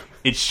mean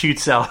it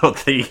shoots out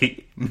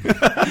the the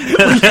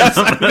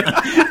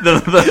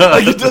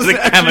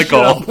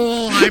chemical. A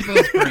whole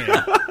hypospray.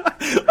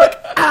 Like,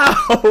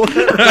 ow!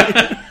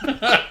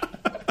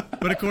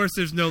 But of course,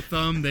 there's no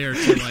thumb there.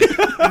 So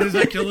there's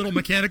like a little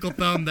mechanical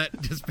thumb that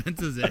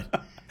dispenses it.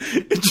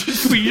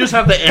 You just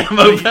have the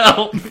ammo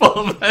belt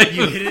full of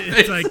you hit it,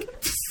 it's like...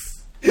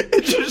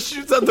 It just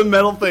shoots out the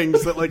metal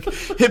things that like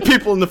hit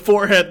people in the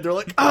forehead. They're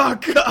like, "Oh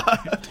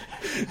God!"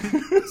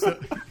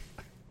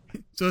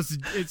 So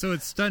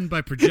it's stunned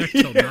by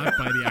projectile, not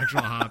by the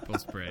actual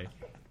hypospray.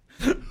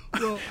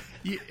 Well,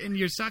 And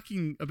you're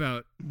talking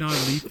about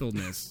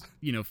non-lethalness,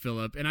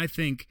 Philip, and I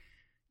think,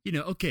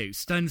 okay,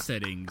 stun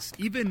settings,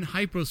 even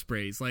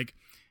hyposprays, like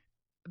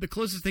the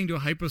closest thing to a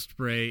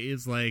hypospray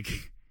is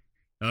like,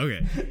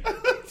 okay,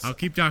 I'll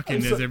keep talking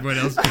as everyone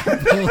else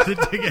pulls it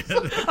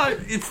together.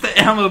 It's the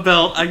ammo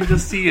belt. I can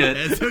just see it.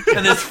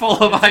 And it's full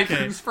of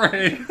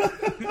hypospray.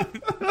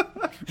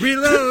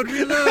 Reload!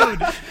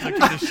 I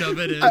kind of shove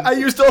it in. I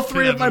used all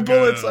 3 of my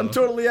bullets. I'm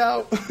totally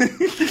out.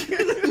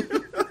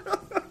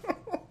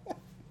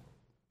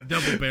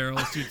 Double barrel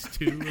shoots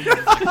 2.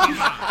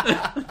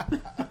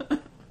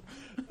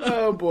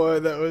 Oh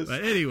boy, that was.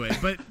 But anyway,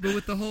 but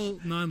with the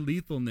whole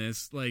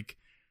non-lethalness, like,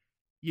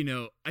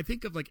 I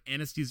think of like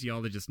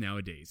anesthesiologists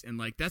nowadays, and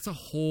like that's a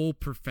whole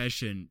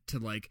profession to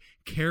like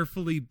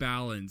carefully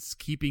balance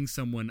keeping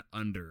someone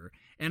under.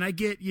 And I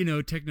get,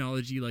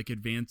 technology like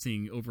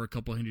advancing over a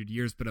couple 100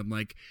 years, but I'm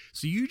like,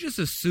 so you just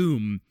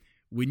assume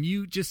when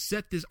you just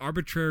set this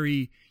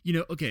arbitrary,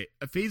 okay,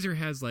 a phaser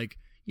has like,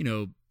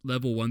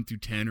 level 1 through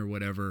 10 or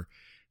whatever,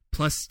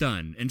 plus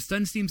stun. And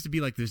stun seems to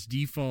be like this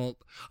default,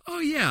 oh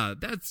yeah,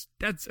 that's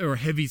or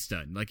heavy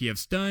stun. Like you have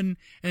stun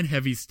and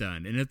heavy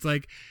stun. And it's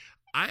like,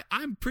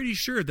 I'm pretty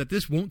sure that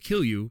this won't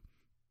kill you.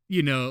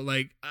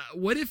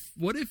 What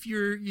if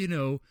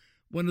you're,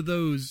 one of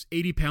those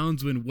 80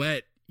 pounds when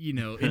wet,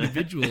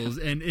 individuals,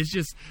 and it's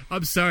just,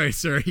 I'm sorry,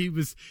 sir, he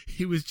was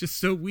just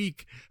so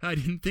weak. I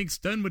didn't think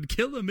stun would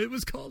kill him. It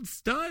was called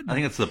stun. I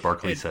think it's the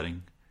Barkley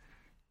setting.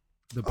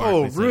 The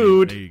Barkley setting.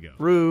 Rude. There you go.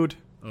 Rude.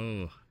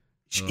 Oh.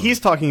 He's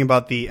talking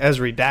about the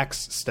Esri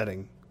Dax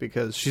setting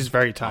because she's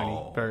very tiny,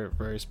 very,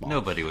 very small.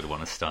 Nobody would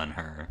want to stun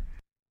her.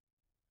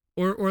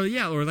 Or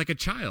like a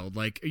child.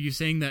 Like, are you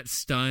saying that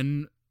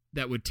stun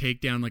that would take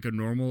down like a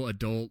normal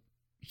adult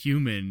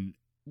human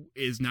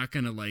is not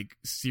going to like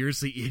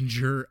seriously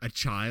injure a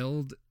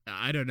child?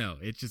 I don't know.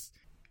 It just...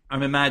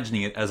 I'm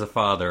imagining it as a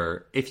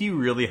father. If you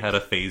really had a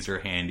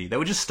phaser handy, that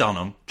would just stun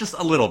him just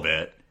a little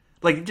bit.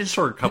 Like, just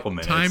for a couple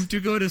minutes. Time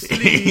to go to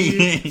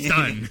sleep.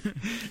 Stun.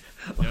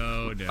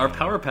 No. Our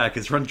power pack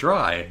is run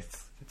dry.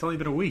 It's only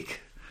been a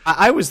week.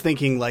 I was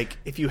thinking, like,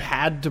 if you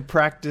had to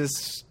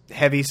practice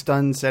heavy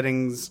stun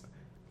settings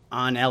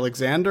on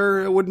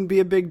Alexander, it wouldn't be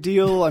a big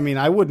deal. I mean,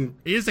 I wouldn't...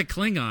 He is a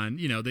Klingon,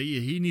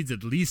 he needs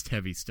at least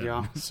heavy stun.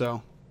 Yeah,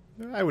 so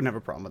I wouldn't have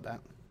a problem with that.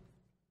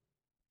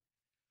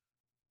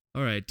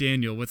 All right,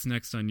 Daniel, what's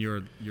next on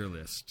your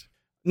list?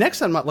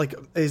 Next on my,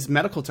 is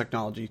medical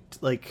technology.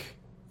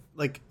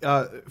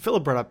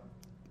 Philip brought up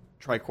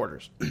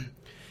tricorders.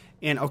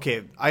 And,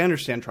 okay, I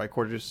understand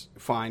tricorders,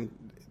 fine.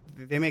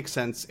 They make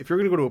sense. If you're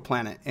going to go to a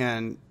planet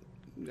and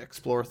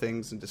explore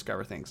things and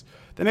discover things,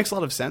 that makes a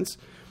lot of sense.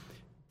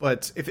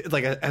 But if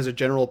as a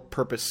general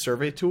purpose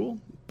survey tool,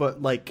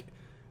 but like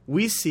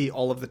we see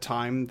all of the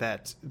time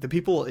that the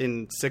people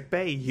in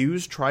sickbay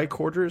use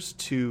tricorders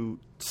to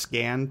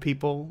scan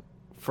people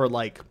for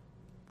like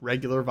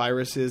regular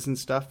viruses and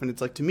stuff. And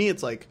it's like, to me,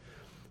 it's like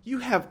you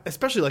have,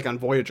 especially like on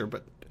Voyager,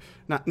 but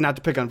not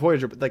to pick on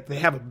Voyager, but like they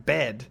have a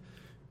bed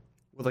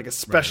with like a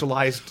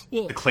specialized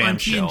on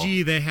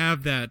TNG. They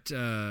have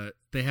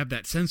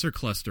that sensor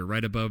cluster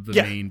right above the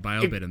main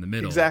biobed in the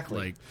middle.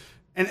 Exactly.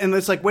 And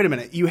it's like, wait a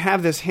minute, you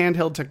have this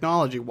handheld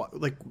technology.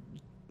 Like,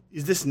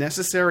 is this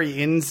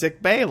necessary in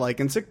sickbay? Like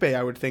in sickbay,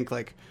 I would think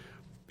like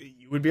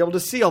you would be able to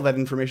see all that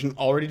information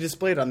already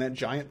displayed on that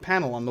giant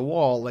panel on the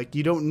wall. Like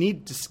you don't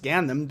need to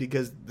scan them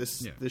because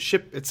the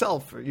ship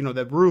itself,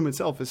 that room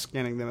itself is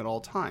scanning them at all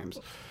times.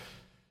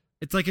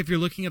 It's like if you're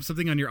looking up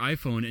something on your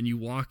iPhone and you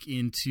walk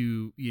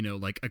into,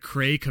 like a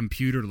Cray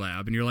computer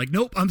lab and you're like,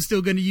 nope, I'm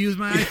still going to use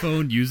my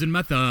iPhone using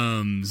my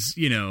thumbs,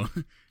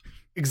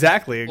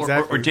 Exactly.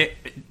 Or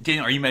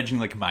Daniel, are you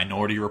imagining like a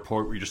Minority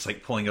Report where you're just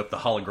like pulling up the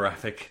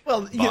holographic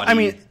body? I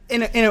mean,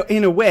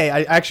 in a way,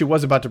 I actually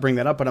was about to bring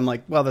that up, but I'm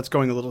like, well, that's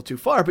going a little too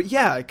far. But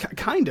yeah,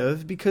 kind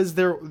of, because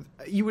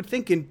you would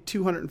think in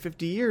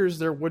 250 years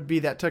there would be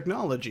that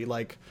technology.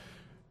 Like,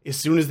 as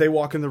soon as they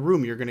walk in the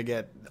room, you're going to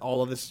get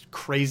all of this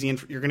crazy.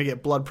 You're going to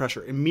get blood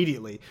pressure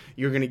immediately.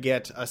 You're going to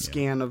get a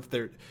scan of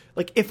their.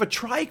 Like, if a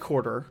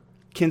tricorder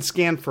can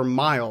scan for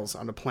miles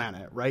on a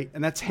planet, right,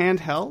 and that's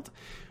handheld.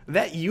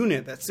 That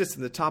unit that sits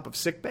in the top of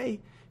sickbay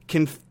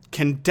can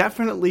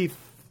definitely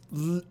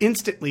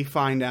instantly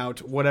find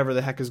out whatever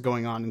the heck is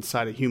going on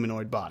inside a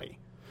humanoid body,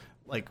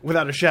 like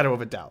without a shadow of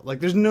a doubt. Like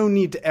there's no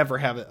need to ever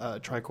have a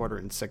tricorder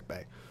in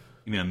sickbay.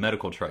 You mean a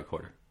medical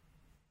tricorder?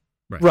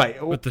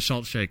 Right. With the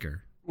salt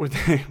shaker.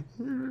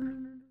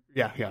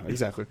 Yeah,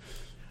 exactly.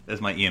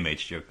 That's my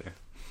EMH joke there.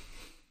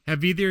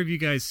 Have either of you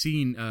guys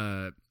seen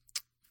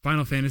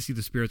Final Fantasy: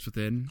 The Spirits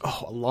Within?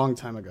 Oh, a long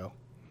time ago.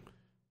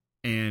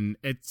 And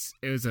it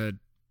was a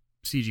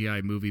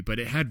CGI movie, but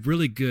it had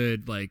really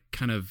good like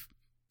kind of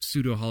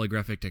pseudo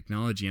holographic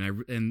technology,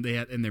 and they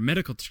had in their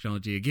medical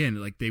technology again,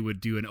 like they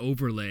would do an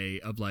overlay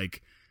of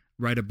like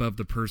right above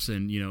the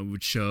person,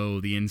 would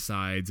show the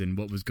insides and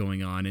what was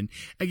going on. And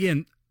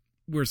again,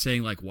 we're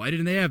saying like, why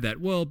didn't they have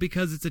that? Well,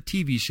 because it's a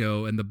TV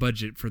show, and the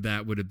budget for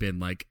that would have been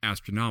like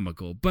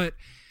astronomical. But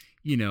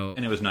and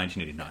it was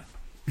 1989,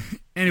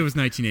 and it was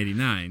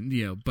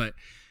 1989, but.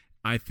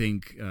 I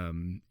think,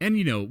 and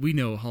we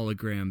know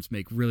holograms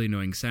make really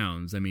annoying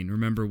sounds. I mean,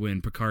 remember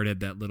when Picard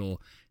had that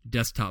little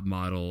desktop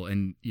model,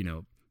 and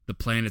the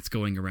planet's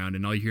going around,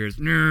 and all you hear is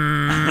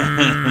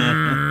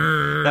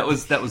that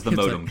was the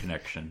modem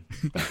connection.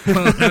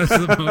 Well, that was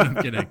the modem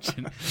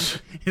connection.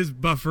 Is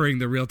buffering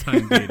the real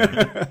time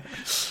data.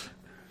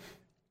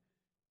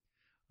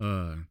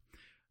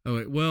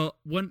 Well,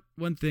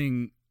 one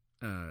thing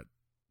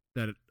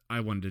that I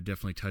wanted to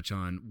definitely touch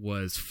on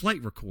was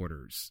flight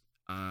recorders.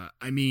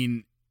 I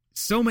mean,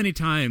 so many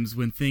times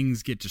when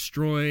things get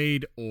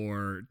destroyed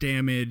or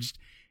damaged,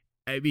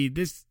 I mean,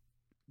 this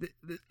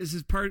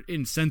is part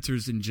in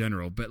sensors in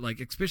general, but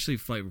like especially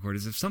flight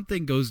recorders. If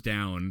something goes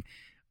down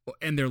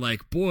and they're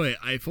like, boy,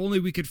 if only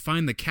we could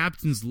find the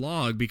captain's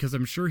log, because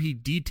I'm sure he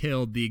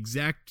detailed the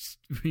exact,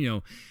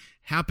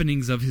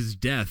 happenings of his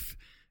death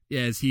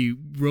as he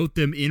wrote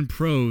them in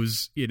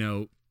prose,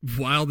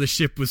 while the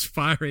ship was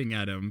firing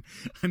at him.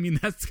 I mean,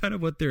 that's kind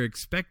of what they're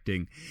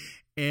expecting.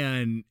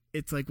 And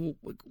it's like, well,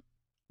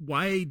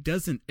 why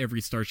doesn't every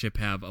starship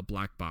have a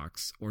black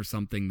box or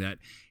something that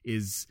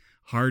is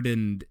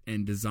hardened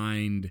and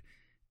designed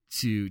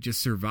to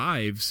just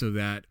survive, so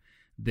that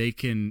they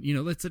can,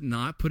 let's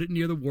not put it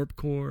near the warp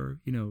core,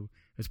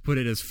 let's put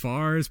it as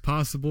far as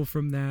possible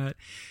from that.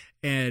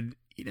 And,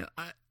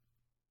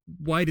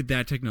 why did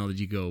that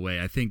technology go away?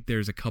 I think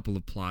there's a couple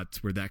of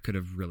plots where that could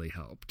have really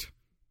helped.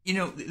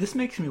 This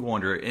makes me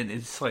wonder, and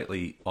it's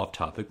slightly off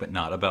topic, but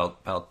not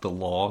about the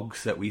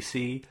logs that we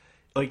see.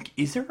 Like,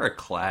 is there a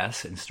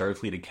class in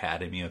Starfleet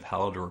Academy of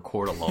how to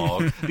record a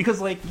log?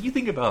 Because, like, you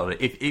think about it,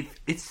 if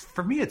it's,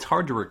 for me, it's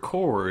hard to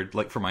record,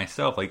 like, for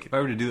myself. Like, if I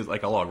were to do,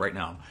 like, a log right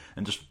now,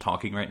 and just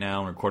talking right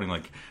now and recording,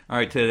 like, all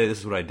right, today, this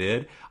is what I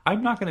did,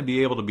 I'm not going to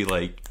be able to be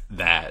like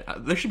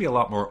that. There should be a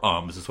lot more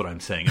is what I'm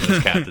saying in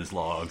those captain's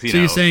logs.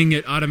 You're saying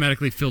it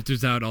automatically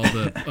filters out all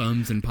the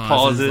and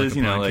pauses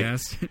like a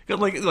podcast?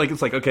 Like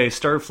it's like, okay,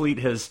 Starfleet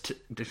has,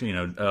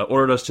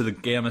 ordered us to the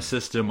Gamma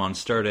system on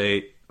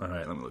Stardate. All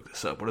right, let me look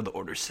this up. What did the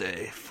orders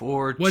say?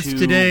 What's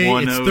today?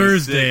 It's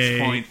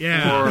Thursday.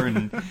 Yeah.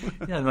 And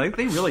like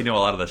they really know a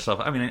lot of this stuff.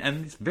 I mean,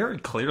 and it's very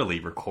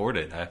clearly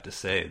recorded, I have to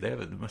say. They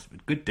have must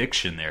have good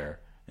diction there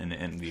in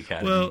the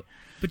Academy. Well,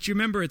 but you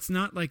remember, it's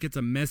not like it's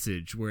a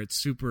message where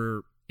it's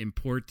super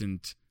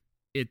important.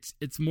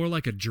 It's more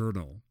like a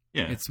journal.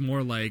 Yeah. It's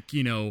more like,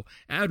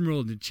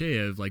 Admiral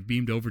Nechayev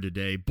beamed over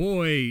today.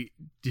 Boy,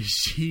 does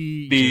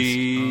she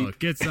just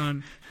gets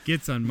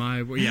on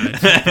my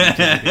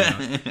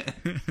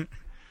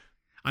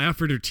I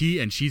offered her tea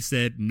and she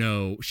said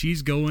no.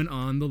 She's going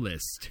on the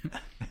list.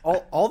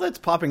 all that's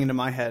popping into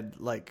my head,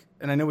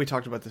 and I know we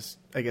talked about this,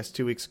 I guess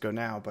 2 weeks ago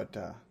now, but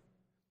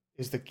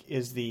is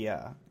the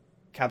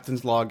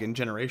captain's log in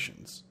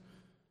Generations.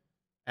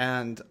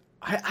 And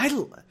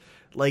I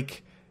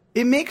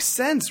it makes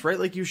sense, right?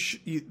 Like you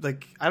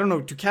I don't know,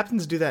 do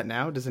captains do that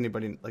now? Does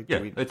anybody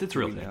it's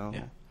real thing.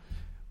 Yeah.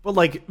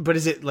 But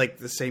is it like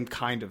the same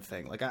kind of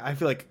thing? Like I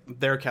feel like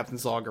their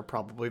captain's log are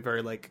probably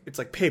very it's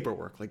like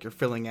paperwork, like you're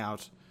filling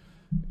out,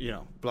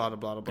 blah blah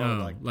blah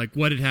blah. Like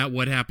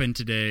what happened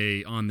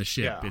today on the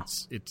ship? Yeah.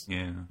 It's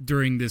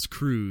during this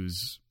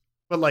cruise.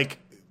 But like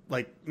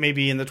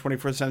maybe in the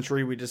 21st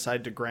century we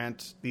decide to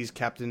grant these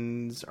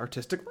captains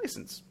artistic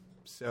license.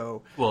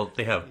 So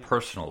they have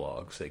personal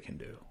logs they can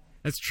do.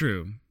 That's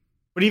true.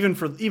 But even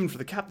for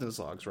the captain's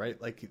logs, right?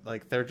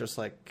 Like they're just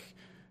like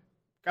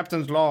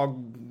captain's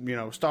log,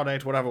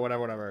 stardate,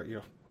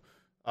 whatever.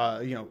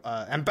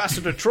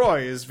 Ambassador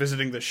Troy is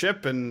visiting the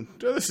ship, and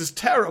this is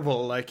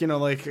terrible.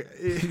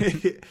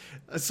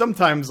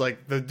 Sometimes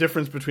the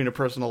difference between a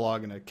personal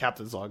log and a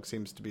captain's log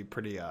seems to be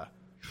pretty.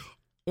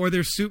 Or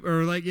they're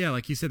like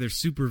you said, they're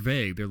super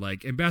vague. They're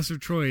like, Ambassador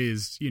Troy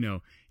is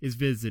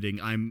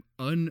visiting. I'm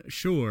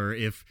unsure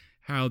if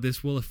how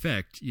this will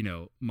affect,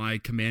 my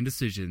command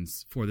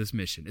decisions for this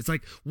mission. It's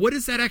like, what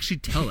does that actually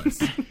tell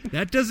us?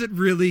 That doesn't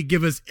really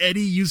give us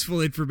any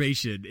useful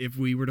information if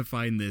we were to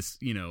find this,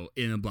 in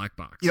a black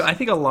box. I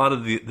think a lot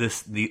of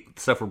the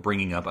stuff we're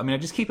bringing up, I mean, I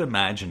just keep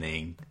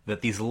imagining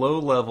that these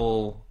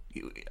low-level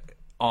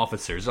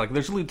officers, like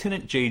there's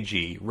Lieutenant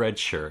JG, red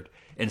shirt,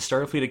 in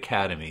Starfleet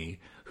Academy,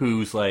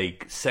 who's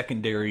like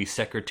secondary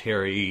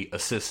secretary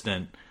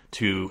assistant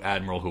to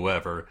Admiral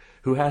whoever,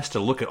 who has to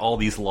look at all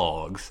these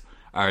logs.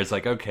 Or it's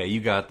like, okay, you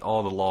got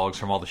all the logs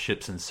from all the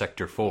ships in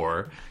Sector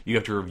 4. You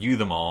have to review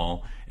them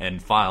all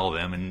and file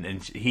them.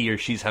 And he or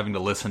she's having to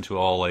listen to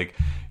all,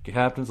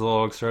 Captain's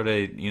log,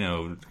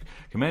 Stardate,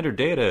 Commander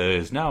Data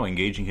is now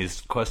engaging his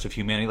quest of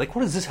humanity. Like,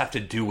 what does this have to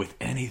do with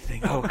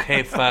anything?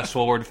 Okay, fast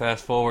forward.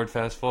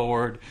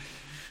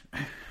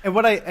 And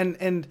what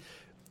and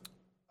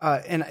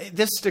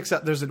this sticks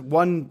out. There's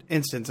one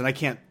instance, and I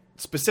can't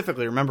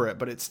specifically remember it,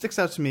 but it sticks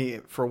out to me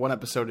for one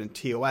episode in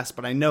TOS,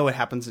 but I know it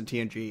happens in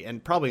TNG, and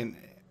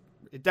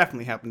it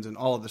definitely happens in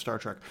all of the Star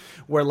Trek,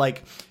 where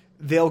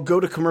they'll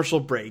go to commercial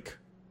break,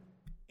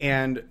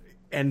 and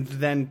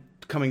then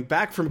coming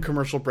back from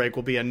commercial break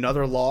will be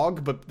another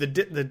log, but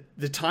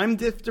the time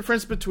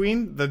difference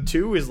between the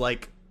two is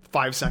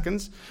 5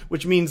 seconds,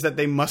 which means that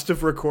they must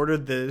have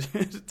recorded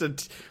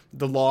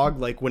the log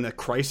like when a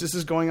crisis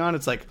is going on.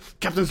 It's like,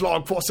 Captain's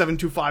log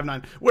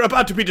 47259, we're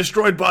about to be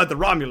destroyed by the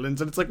Romulans.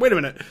 And it's like, wait a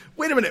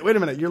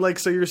minute. You're like,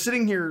 so you're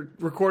sitting here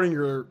recording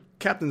your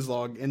captain's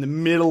log in the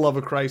middle of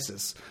a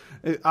crisis.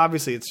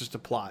 Obviously, it's just a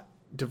plot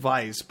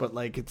device, but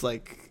like, it's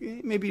like,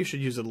 maybe you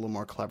should use it a little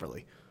more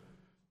cleverly.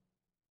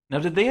 Now,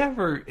 did they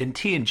ever, in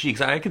TNG,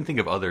 because I can think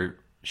of other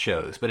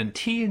shows, but in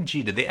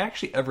TNG, did they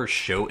actually ever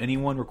show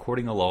anyone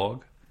recording a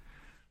log?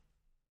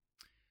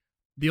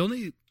 The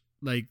only,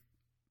 like,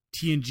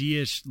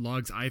 TNG-ish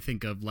logs I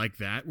think of like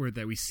that,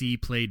 that we see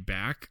played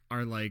back,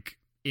 are like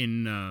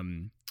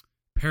in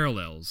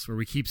Parallels, where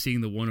we keep seeing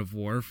the one of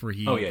Worf, where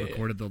he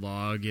recorded the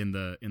log in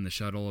the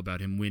shuttle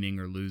about him winning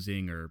or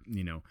losing, or,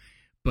 you know.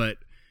 But,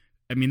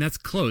 I mean, that's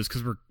close,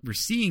 because we're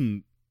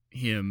seeing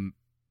him,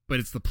 but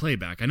it's the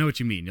playback. I know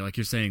what you mean. You're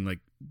saying like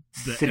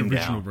the Sitting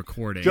original down.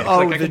 recording. The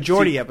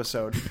Geordi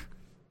episode.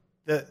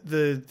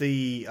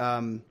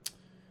 The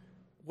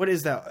what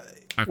is that?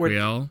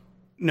 Aquiel?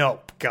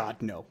 No,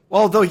 God, no.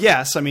 Although,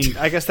 yes, I mean,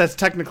 I guess that's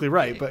technically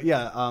right, but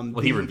yeah.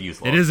 Well, he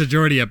reviews logs. It is a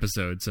Geordi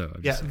episode, so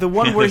I'm the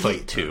one where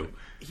like two.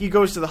 He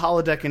goes to the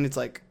holodeck and it's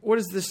like, what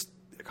is this?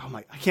 Oh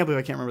my! I can't believe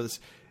I can't remember this.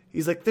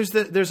 He's like, there's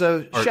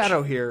a Arch.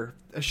 shadow here.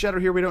 A shadow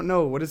here we don't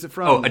know. What is it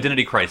from? Oh,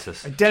 Identity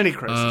Crisis. Identity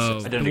Crisis. Oh,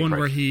 Identity the one Crisis.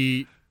 where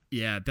he...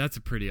 Yeah, that's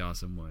a pretty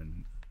awesome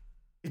one.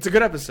 It's a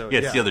good episode. Yeah,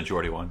 it's the other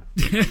Geordi one.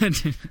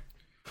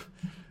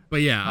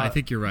 But yeah, I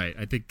think you're right.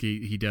 I think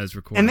he does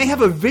record. And they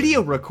have a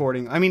video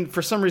recording. I mean,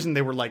 for some reason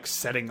they were like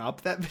setting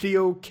up that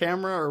video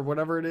camera or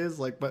whatever it is.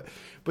 Like, but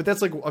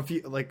that's like a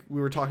few, like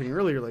we were talking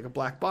earlier, like a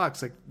black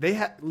box. Like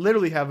they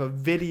literally have a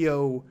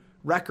video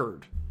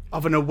record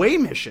of an away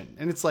mission,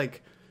 and it's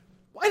like,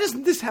 why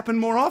doesn't this happen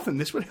more often?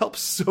 This would help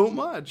so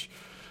much.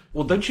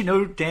 Well, don't you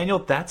know, Daniel,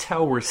 that's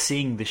how we're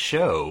seeing the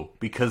show,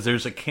 because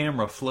there's a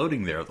camera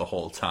floating there the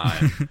whole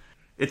time.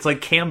 It's like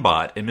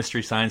Cambot in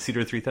Mystery Science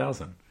Theater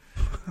 3000.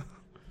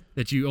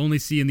 That you only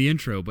see in the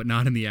intro, but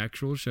not in the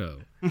actual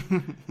show.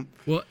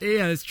 Well,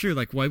 yeah, it's true.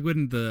 Like, why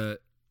wouldn't the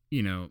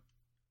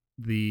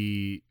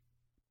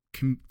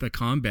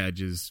comm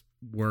badges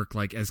work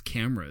like as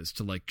cameras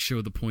to like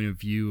show the point of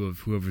view of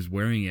whoever's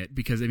wearing it?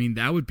 Because I mean,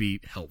 that would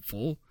be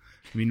helpful.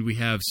 I mean, we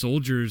have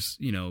soldiers,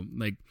 you know,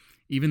 like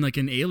even like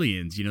in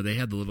Aliens, you know, they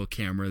had the little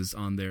cameras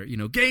on there, you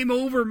know, game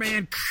over,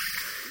 man.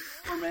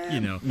 You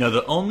know. No,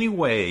 the only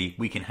way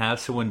we can have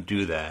someone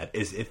do that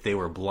is if they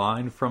were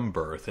blind from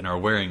birth and are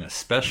wearing a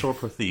special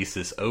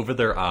prosthesis over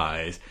their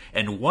eyes,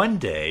 and one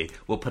day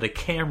we'll put a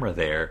camera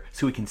there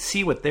so we can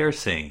see what they're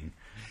seeing.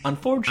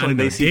 Unfortunately,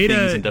 they see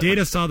things in different...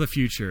 Data saw the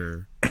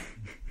future.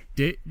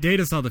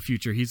 Data saw the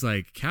future. He's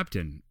like,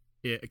 Captain,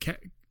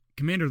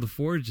 Commander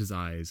LaForge's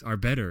eyes are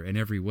better in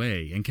every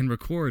way and can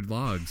record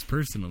logs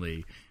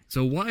personally.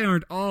 So why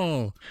aren't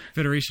all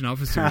Federation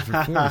officers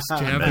forced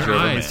to have their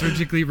eyes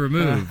surgically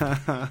removed?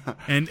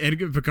 And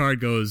Picard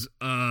goes,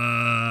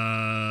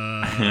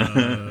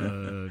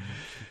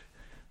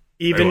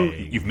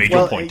 You've made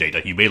your point,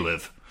 Data. You may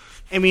live.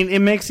 I mean, it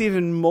makes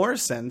even more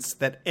sense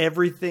that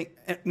everything,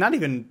 not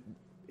even,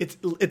 it's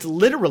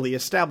literally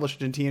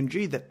established in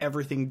TNG that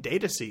everything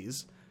Data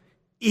sees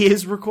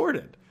is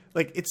recorded.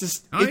 Like, it's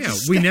just,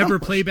 we never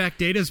play back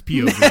Data's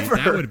POV. Never.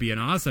 That would be an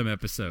awesome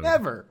episode.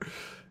 Never.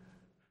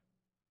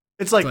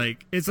 It's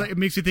like it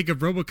makes me think of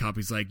RoboCop.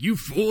 He's like, you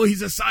fool,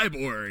 he's a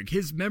cyborg.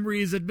 His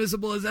memory is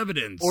admissible as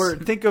evidence. Or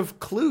think of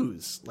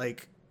Clues.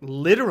 Like,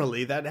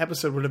 literally, that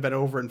episode would have been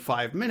over in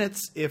 5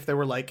 minutes if they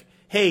were like,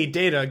 hey,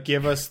 Data,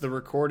 give us the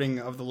recording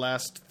of the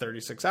last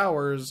 36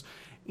 hours.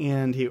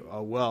 And he,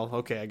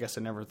 okay, I guess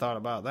I never thought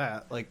about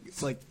that. Like,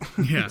 it's like...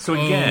 Yeah. So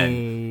again,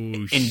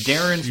 in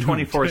Darren's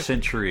 24th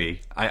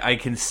century, I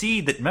can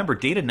see that, remember,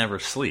 Data never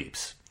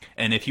sleeps.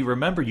 And if you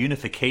remember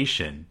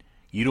Unification...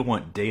 You don't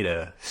want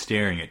Data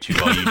staring at you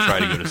while you try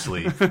to go to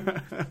sleep.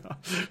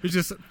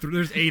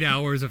 There's 8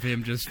 hours of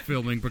him just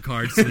filming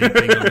Picard sleeping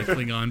on the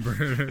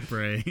Klingon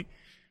prey.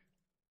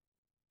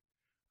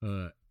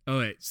 All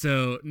right,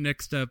 so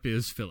next up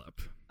is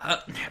Phillip.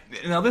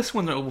 Now this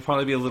one will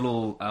probably be a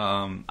little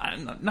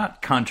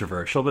not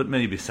controversial, but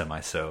maybe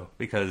semi-so,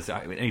 because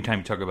anytime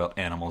you talk about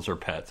animals or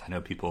pets, I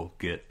know people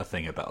get a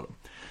thing about them.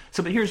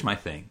 So, but here's my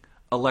thing: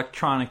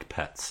 electronic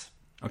pets.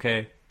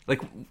 Okay.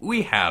 Like,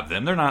 we have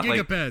them. They're not,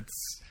 Gigapets. like,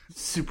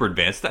 super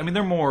advanced. I mean,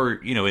 they're more,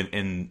 you know,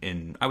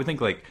 in I would think,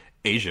 like,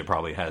 Asia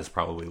has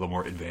a little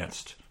more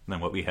advanced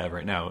than what we have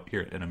right now,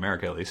 here in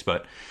America, at least.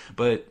 But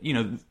you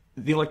know,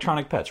 the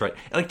electronic pets, right?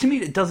 Like, to me,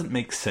 it doesn't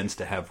make sense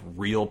to have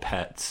real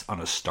pets on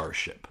a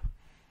starship.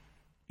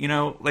 You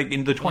know, like,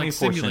 in the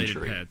 24th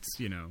century. Pets,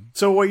 you know.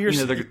 So what you're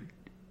saying...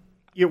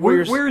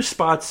 Where's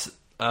Spot's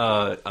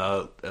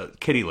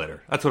kitty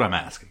litter? That's what I'm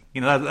asking.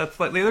 You know, that's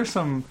like, there's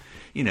some,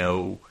 you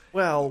know...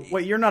 Well,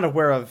 what you're not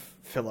aware of,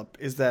 Philip,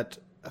 is that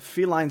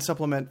feline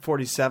supplement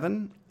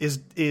 47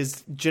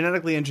 is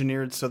genetically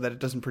engineered so that it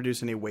doesn't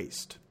produce any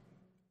waste.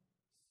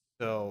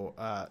 So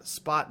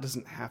Spot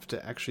doesn't have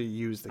to actually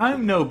use the...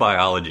 I'm no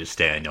biologist,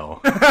 Daniel.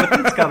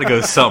 It's got to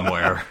go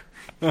somewhere.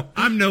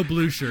 I'm no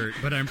blue shirt,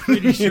 but I'm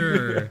pretty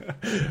sure.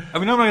 I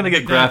mean, I'm not going to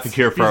get graphic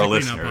here for our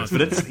physically not listeners,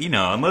 but it's,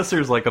 unless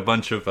there's like a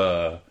bunch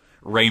of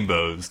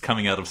rainbows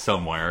coming out of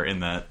somewhere in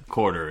that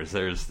quarters,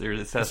 it's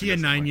Is he a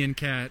 9-yin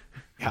cat?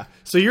 Yeah.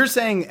 So you're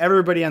saying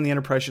everybody on the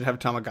Enterprise should have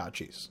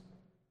Tamagotchis?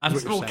 I'm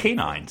little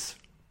canines.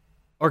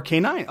 Or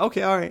canine?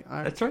 Okay, all right.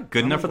 That's right.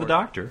 Good enough for the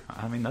doctor.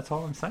 I mean, that's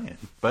all I'm saying.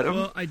 But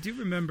well, I do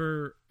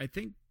remember. I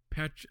think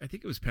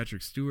it was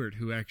Patrick Stewart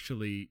who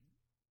actually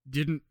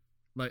didn't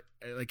like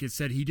it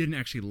said he didn't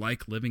actually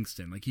like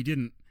Livingston. Like he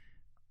didn't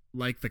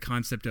like the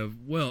concept of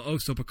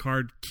so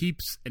Picard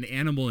keeps an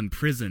animal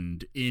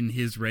imprisoned in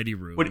his ready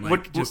room.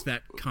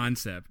 That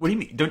concept. What do you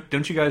mean?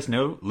 Don't you guys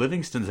know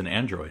Livingston's an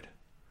android?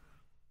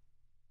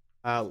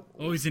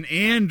 He's an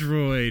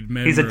android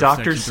member. He's a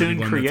Dr.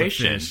 Soon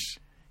creation.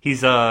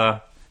 He's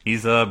a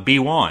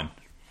B1.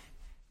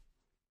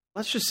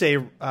 Let's just say,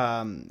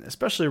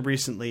 especially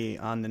recently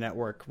on the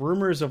network,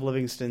 rumors of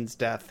Livingston's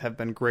death have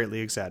been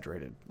greatly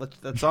exaggerated.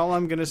 That's all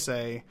I'm going to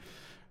say.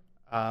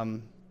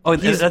 That's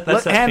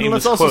that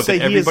famous quote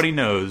that everybody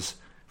knows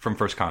from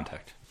First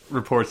Contact.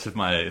 Reports of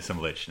my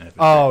assimilation.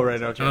 Oh,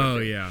 right. Okay. Oh,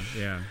 yeah.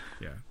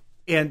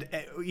 And,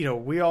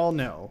 we all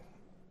know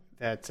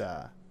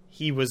that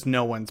he was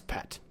no one's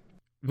pet.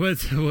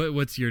 What's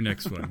your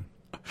next one?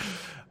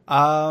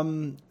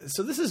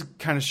 So this is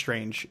kind of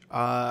strange.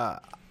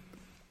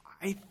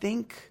 I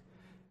think.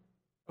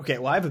 Okay,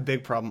 well, I have a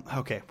big problem.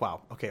 Okay,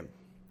 wow. Okay, I'm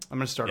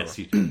going to start over.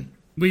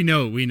 We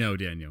know,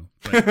 Daniel.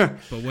 But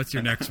what's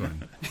your next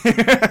one?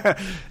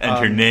 And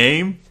her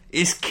name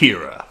is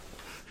Kira.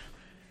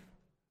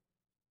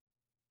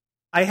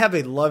 I have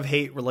a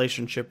love-hate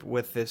relationship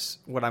with this.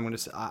 What I'm going to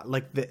say,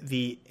 like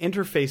the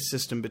interface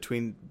system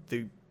between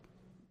the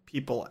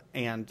people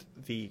and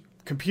the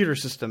computer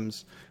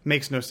systems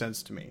makes no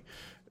sense to me.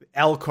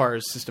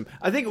 Elcar's system,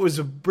 I think it was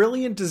a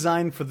brilliant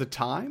design for the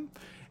time,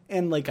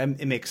 and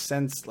it makes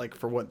sense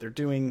for what they're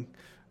doing.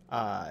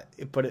 But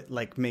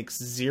it makes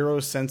zero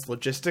sense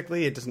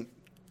logistically. It doesn't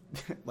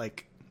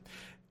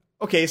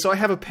Okay, so I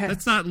have a pen.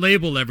 Let's not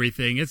label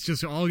everything. It's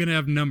just all going to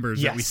have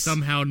numbers that we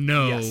somehow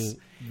know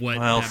what.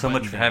 Well, so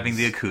much for having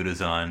the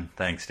Akutas on.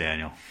 Thanks,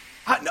 Daniel.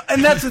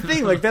 And that's the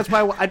thing. That's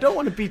why I don't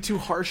want to be too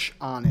harsh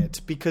on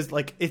it, because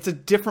it's a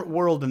different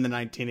world in the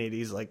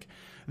 1980s.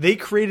 They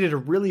created a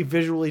really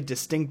visually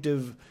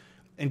distinctive,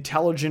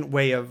 intelligent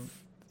way of,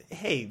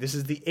 hey, this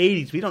is the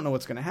 80s. We don't know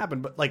what's going to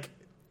happen, but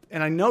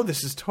and I know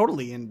this is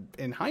totally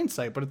in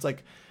hindsight, but it's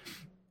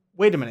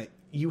wait a minute.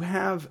 You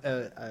have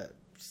a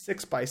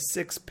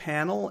 6x6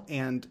 panel,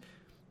 and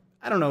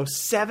I don't know,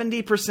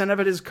 70% of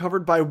it is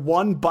covered by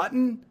one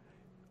button.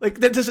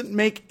 That doesn't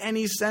make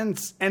any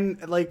sense. And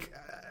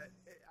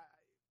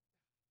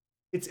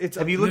it's.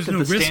 Have you looked at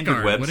the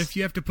standard webs? What if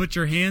you have to put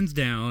your hands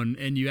down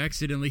and you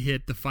accidentally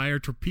hit the fire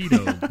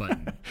torpedo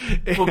button?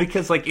 Well,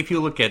 because if you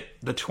look at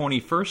the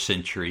 21st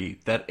century,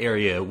 that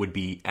area would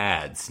be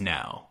ads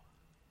now.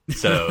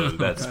 So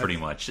that's pretty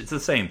much, it's the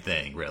same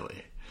thing,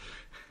 really.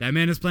 That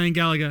man is playing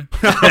Galaga.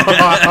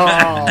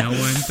 No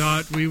one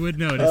thought we would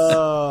notice.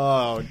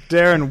 Oh,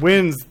 Darren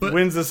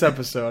wins this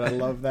episode. I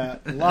love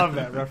that. Love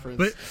that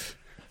reference.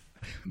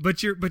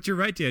 But you're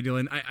right, Daniel.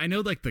 And I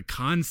know the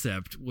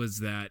concept was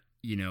that,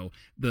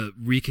 the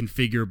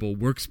reconfigurable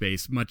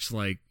workspace, much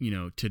like,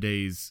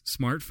 today's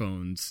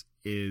smartphones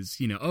is,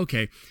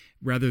 okay,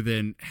 rather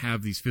than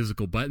have these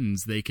physical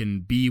buttons, they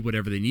can be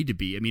whatever they need to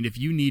be. I mean, if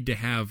you need to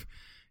have,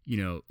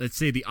 let's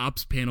say the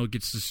ops panel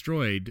gets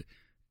destroyed,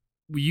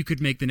 you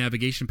could make the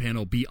navigation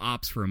panel be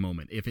ops for a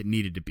moment if it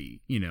needed to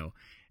be,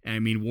 I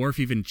mean, Worf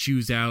even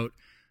chews out,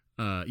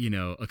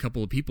 a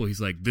couple of people.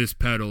 He's like, this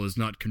panel is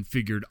not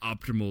configured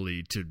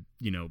optimally to,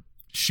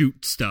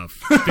 shoot stuff,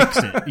 fix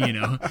it,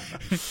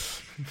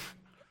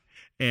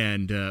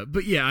 And,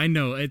 but yeah, I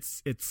know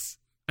it's,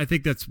 I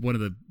think that's one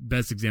of the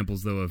best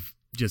examples though of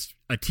just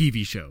a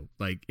TV show.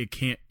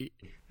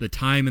 The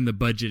time and the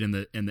budget and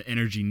the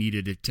energy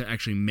needed to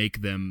actually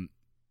make them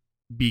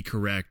be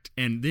correct,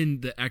 and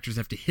then the actors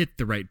have to hit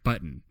the right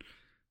button,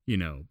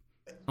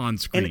 on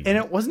screen. And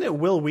it wasn't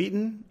Will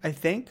Wheaton, I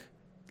think,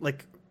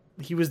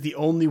 he was the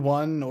only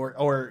one,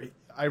 or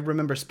I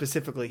remember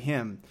specifically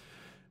him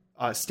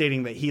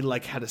stating that he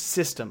had a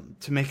system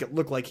to make it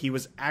look like he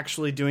was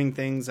actually doing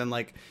things, and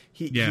I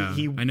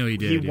know he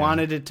did. He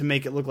wanted it to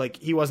make it look like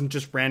he wasn't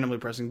just randomly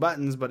pressing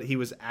buttons, but he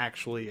was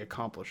actually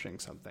accomplishing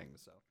something.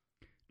 So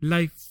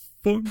life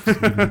form.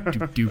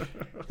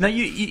 Now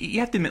you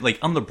have to admit,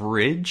 on the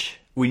bridge,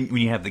 when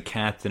you have the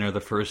captain or the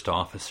first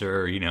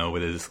officer,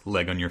 with his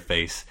leg on your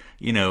face,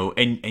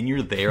 and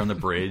you're there on the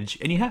bridge,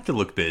 and you have to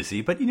look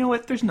busy, but you know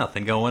what? There's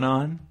nothing going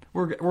on.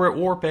 We're at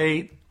warp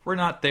 8. We're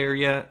not there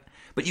yet.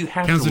 But you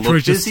have Counselor to look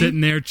busy. Just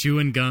sitting there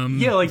chewing gum.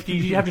 Yeah,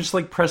 you have to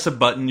just press a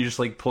button. You're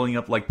just pulling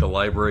up the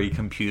library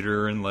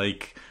computer and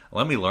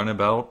let me learn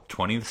about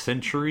 20th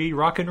century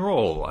rock and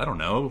roll. I don't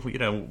know.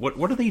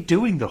 What are they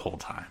doing the whole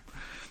time?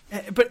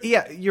 But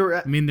yeah, you're.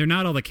 I mean, they're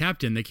not all the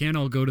captain. They can't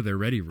all go to their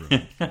ready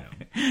room.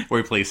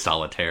 Where he plays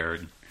solitaire.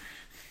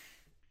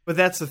 But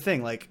that's the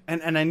thing, like,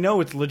 and I know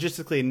it's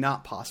logistically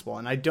not possible,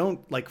 and I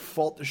don't like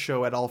fault the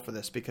show at all for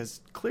this because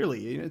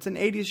clearly it's an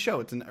 '80s show,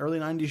 it's an early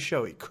 '90s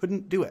show. It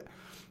couldn't do it.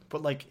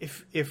 But like,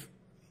 if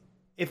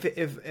a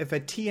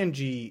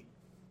TNG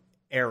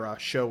era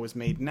show was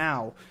made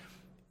now,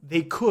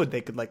 they could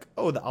like,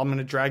 oh, I'm going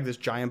to drag this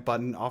giant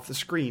button off the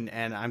screen,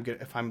 and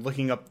if I'm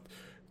looking up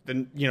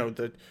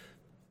the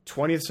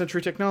 20th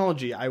century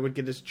technology, I would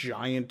get this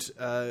giant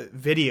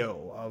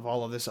video of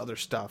all of this other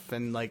stuff,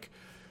 and like.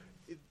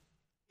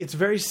 It's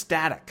very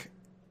static,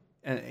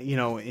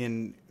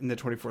 in the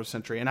 24th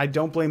century, and I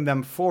don't blame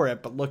them for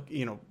it. But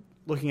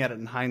looking at it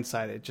in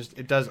hindsight,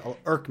 it does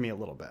irk me a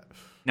little bit.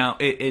 Now,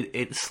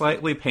 it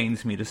slightly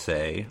pains me to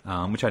say,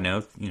 which I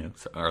know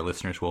our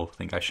listeners will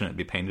think I shouldn't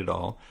be pained at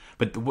all.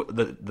 But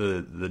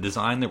the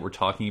design that we're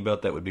talking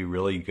about that would be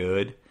really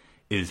good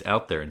is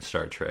out there in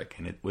Star Trek,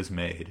 and it was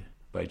made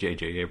by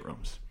J.J.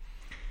 Abrams.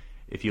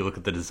 If you look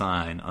at the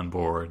design on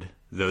board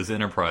those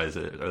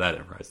Enterprises, or that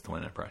Enterprise, the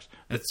one Enterprise.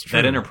 That's true.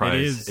 That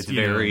Enterprise, it's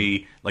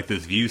very, like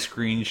those view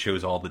screens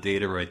shows all the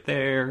data right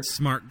there.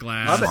 Smart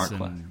glass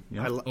and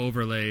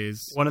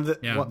overlays. One of the...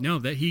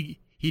 that he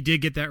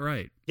did get that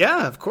right.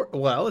 Yeah, of course.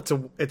 Well,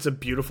 it's a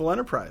beautiful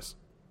Enterprise.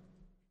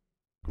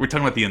 We're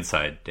talking about the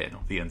inside,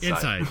 Daniel. The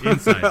inside.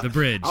 Inside, the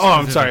bridge. Oh,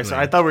 I'm sorry.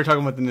 I thought we were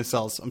talking about the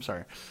nacelles. I'm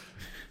sorry.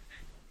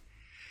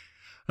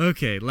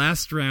 Okay,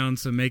 last round,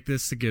 so make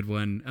this a good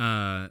one.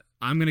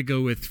 I'm going to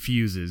go with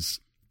fuses.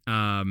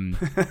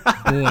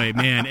 Boy,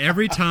 man,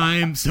 every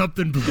time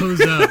something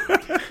blows up,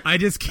 I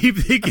just keep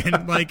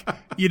thinking, like,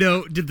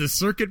 did the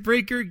circuit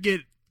breaker get,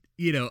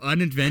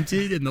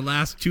 uninvented in the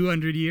last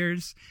 200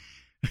 years?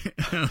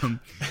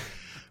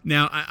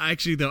 Now,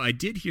 I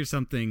did hear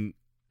something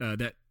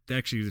that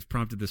actually has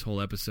prompted this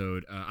whole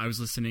episode. I was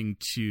listening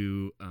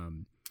to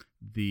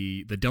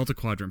the Delta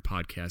Quadrant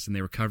podcast, and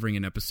they were covering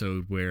an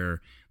episode where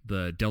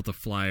the Delta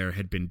Flyer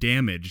had been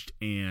damaged,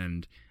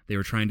 and they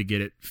were trying to get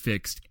it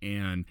fixed,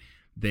 and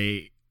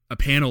a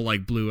panel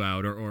like blew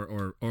out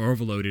or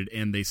overloaded,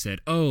 and they said,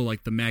 oh,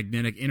 like the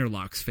magnetic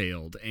interlocks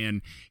failed.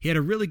 And he had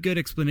a really good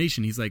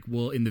explanation. He's like,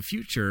 well, in the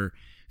future,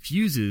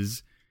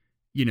 fuses,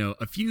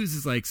 a fuse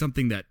is like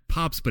something that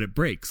pops but it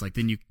breaks. Like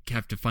then you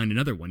have to find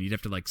another one. You'd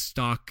have to like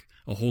stock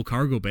a whole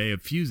cargo bay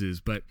of fuses.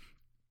 But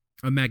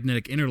a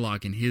magnetic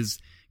interlock in his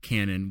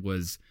canon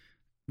was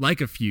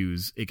like a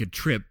fuse. It could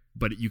trip,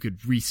 but you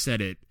could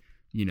reset it,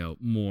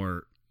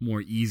 more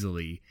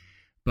easily.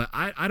 But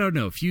I don't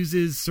know.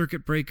 Fuses,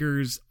 circuit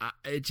breakers,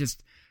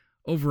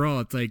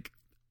 overall, it's like,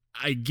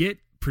 I get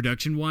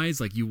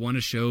production-wise, like, you want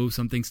to show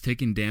something's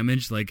taking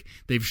damage. Like,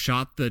 they've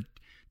shot the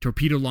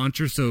torpedo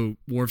launcher, so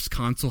Worf's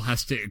console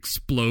has to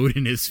explode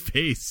in his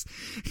face,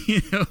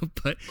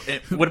 but...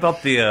 What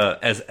about the,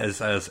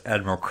 as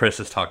Admiral Chris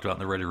has talked about in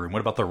the Ready Room,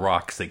 what about the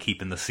rocks they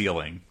keep in the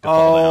ceiling to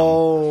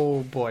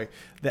fall down? Boy.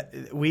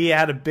 We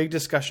had a big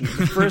discussion.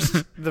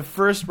 The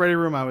first Ready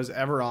Room I was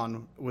ever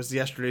on was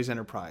yesterday's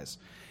Enterprise.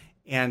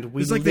 And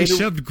it's like they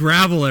shoved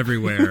gravel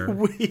everywhere.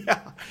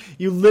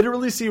 You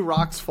literally see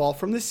rocks fall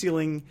from the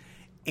ceiling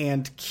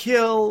and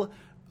kill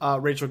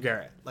Rachel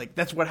Garrett. Like,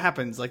 that's what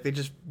happens. Like, they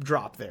just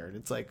drop there. And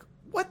it's like,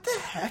 what the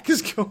heck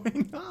is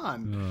going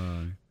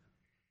on?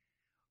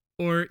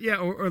 Or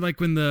like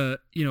when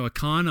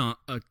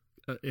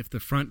if the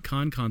front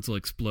con console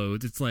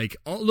explodes, it's like,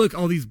 oh, look,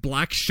 all these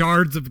black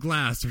shards of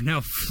glass are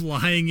now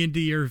flying into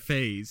your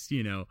face,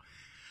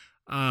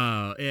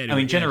 Anyway, I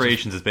mean,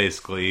 Generations is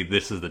basically,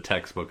 this is the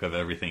textbook of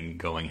everything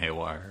going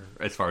haywire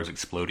as far as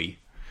explodey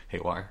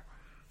haywire.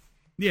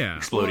 Yeah.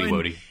 Explodey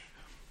woody.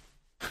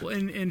 Well,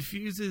 and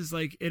fuses,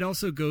 like, it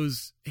also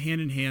goes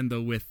hand in hand,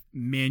 though, with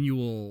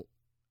manual,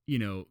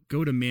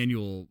 go to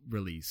manual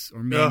release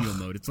or manual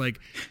mode. It's like,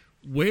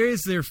 where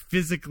is there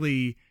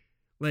physically,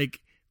 like,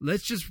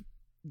 let's just,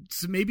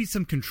 maybe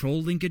some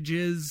control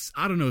linkages,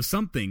 I don't know,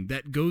 something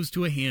that goes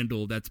to a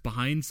handle that's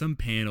behind some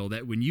panel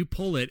that when you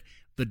pull it,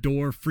 the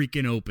door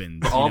freaking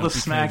opens. For all the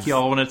smack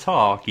y'all want to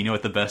talk, you know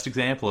what the best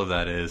example of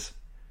that is?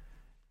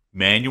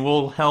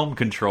 Manual helm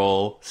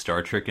control,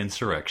 Star Trek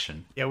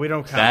Insurrection. Yeah, we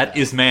don't count that.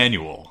 Is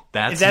manual.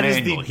 That's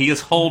manual. He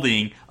is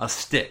holding a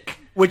stick.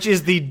 Which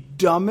is the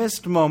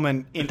dumbest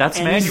moment in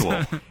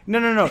manual.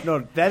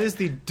 No. That is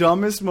the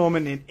dumbest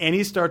moment in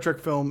any Star Trek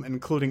film,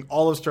 including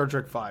all of Star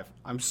Trek V.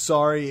 I'm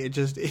sorry, it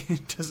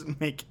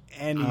doesn't make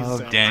any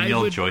sense.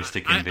 Daniel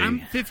joystick envy. I'm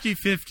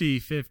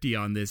 50-50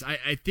 on this.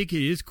 I think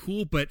it is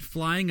cool, but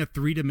flying a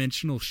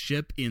 3-dimensional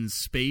ship in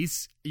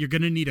space, you're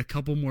going to need a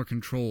couple more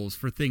controls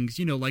for things,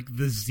 like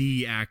the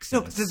Z-axis.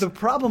 No, the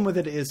problem with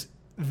it is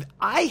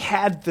I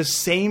had the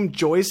same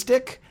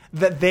joystick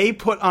that they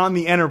put on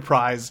the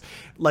Enterprise,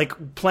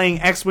 like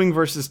playing X-Wing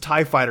versus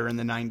TIE Fighter in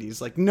the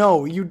 90s. Like,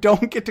 no, you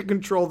don't get to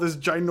control this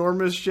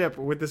ginormous ship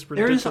with this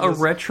ridiculous... There's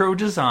a retro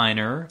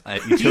designer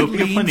at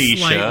Utopia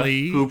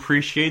Planitia who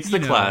appreciates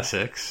the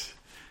classics.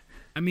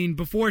 I mean,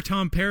 before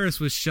Tom Paris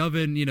was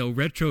shoving,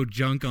 retro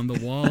junk on the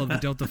wall of the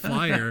Delta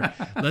Flyer,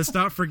 let's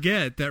not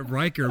forget that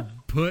Riker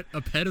put a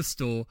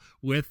pedestal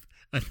with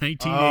a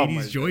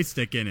 1980s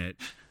joystick in it.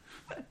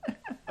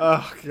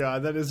 Oh,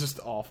 God, that is just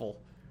awful.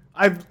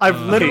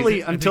 I've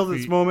literally I until think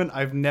this moment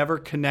I've never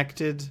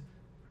connected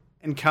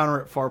Encounter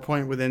at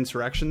Farpoint with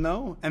Insurrection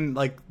though, and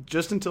like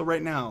just until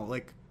right now,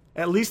 like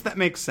at least that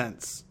makes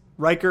sense.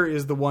 Riker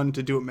is the one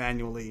to do it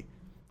manually.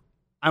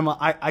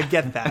 I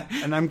get that,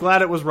 and I'm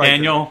glad it was Riker.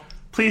 Daniel,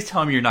 please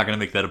tell me you're not going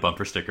to make that a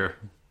bumper sticker.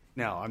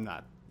 No, I'm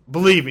not.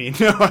 Believe me,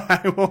 no,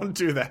 I won't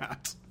do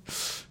that.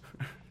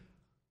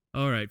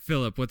 All right,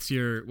 Philip, what's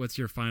your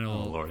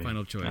final choice? I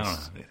don't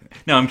know.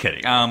 No, I'm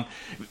kidding.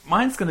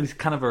 Mine's going to be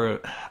kind of a.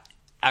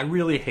 I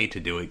really hate to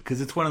do it because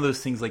it's one of those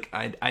things. Like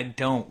I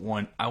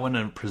want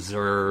to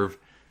preserve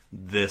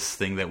this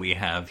thing that we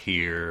have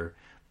here,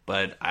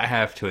 but I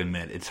have to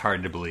admit it's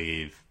hard to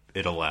believe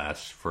it'll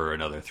last for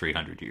another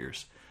 300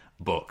 years.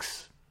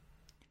 Books.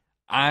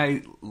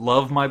 I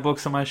love my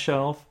books on my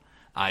shelf.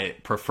 I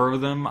prefer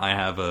them. I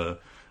have a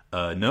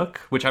Nook,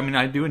 which I mean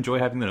I do enjoy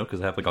having the Nook because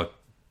I have like a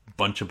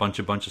bunch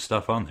of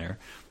stuff on there.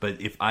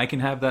 But if I can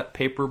have that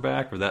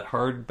paperback or that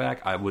hardback,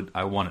 I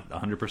want it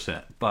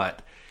 100%.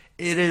 But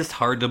it is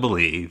hard to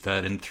believe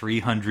that in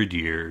 300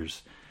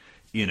 years,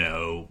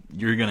 you're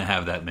going to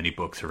have that many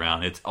books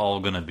around. It's all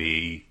going to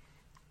be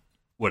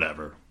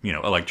whatever,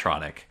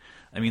 electronic.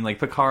 I mean, like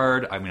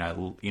Picard. I mean, I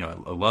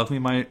love me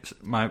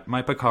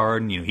my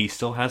Picard, and he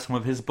still has some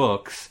of his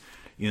books.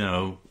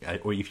 Or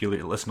if you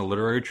listen to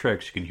Literary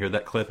Tricks, you can hear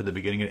that clip at the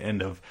beginning and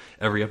end of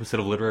every episode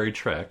of Literary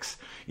Tricks.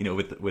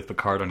 With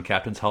Picard on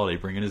Captain's Holiday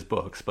bringing his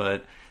books.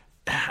 But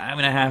I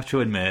mean, I have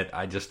to admit,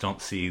 I just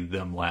don't see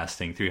them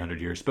lasting 300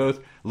 years, both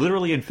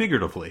literally and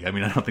figuratively. I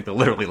mean, I don't think they'll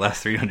literally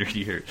last 300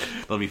 years.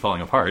 They'll be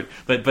falling apart.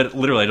 But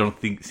literally, I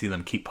don't see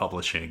them keep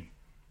publishing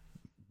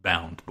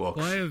bound books.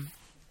 Well,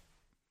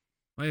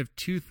 I have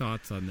two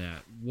thoughts on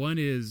that. One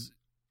is,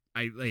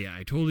 I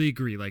totally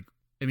agree. Like,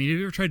 I mean, have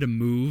you ever tried to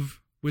move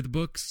with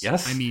books?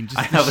 Yes. I mean, just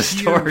I have a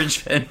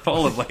storage bin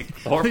full of like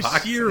 4 the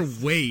boxes. sheer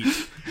weight.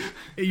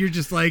 You're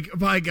just like,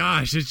 my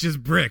gosh, it's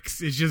just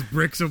bricks. It's just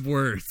bricks of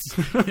words.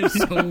 There's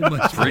so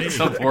much bricks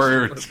weight. of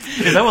words.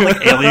 Is that what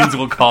like aliens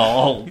will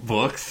call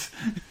books?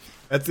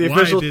 That's the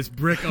official. Why this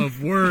brick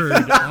of word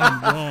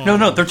on wall?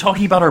 No, they're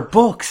talking about our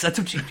books. That's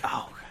what you.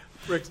 Oh,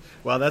 bricks.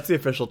 Well, that's the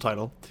official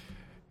title.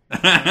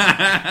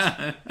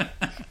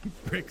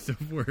 Bricks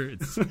of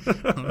words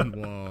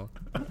on wall.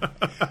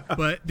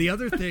 But the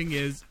other thing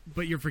is,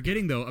 but you're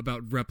forgetting though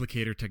about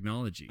replicator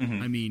technology.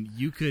 Mm-hmm. I mean,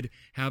 you could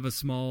have a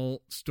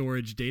small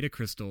storage data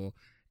crystal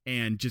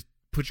and just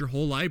put your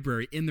whole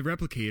library in the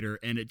replicator,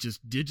 and it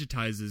just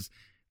digitizes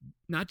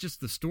not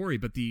just the story,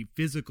 but the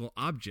physical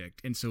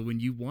object. And so when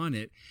you want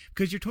it,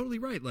 because you're totally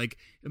right. Like,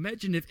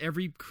 imagine if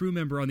every crew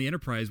member on the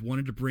Enterprise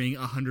wanted to bring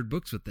 100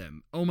 books with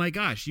them. Oh my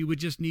gosh, you would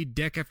just need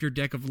deck after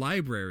deck of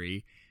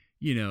library,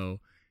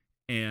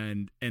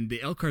 and the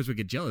Elcars would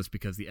get jealous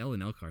because the L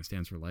in Elcar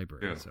stands for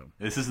library. yeah. So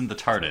This isn't the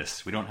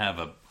TARDIS. We don't have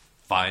a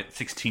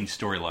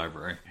 16-story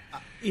library.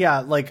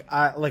 Yeah,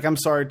 I'm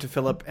sorry to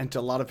Philip and to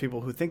a lot of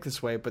people who think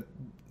this way, but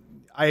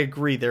I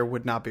agree there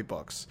would not be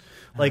books.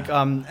 Like,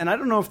 and I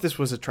don't know if this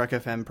was a Trek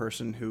FM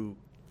person who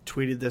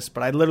tweeted this,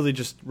 but I literally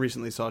just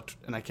recently saw,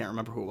 and I can't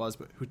remember who it was,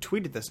 but who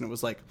tweeted this, and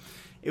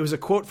it was a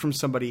quote from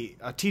somebody,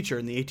 a teacher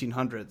in the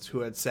 1800s,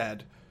 who had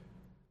said...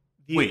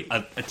 Wait,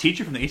 a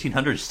teacher from the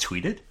 1800s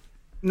tweeted?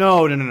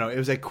 No. It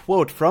was a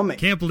quote from...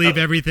 Can't believe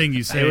everything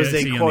you say. It was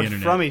a see quote on the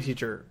internet. from a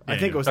teacher. I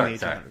think it was in the 1800s.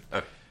 Sorry.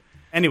 Okay.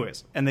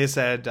 Anyways, and they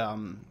said,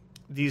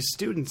 these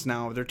students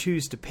now, they're too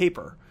used to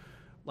paper.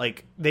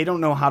 Like, they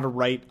don't know how to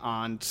write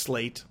on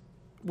slate.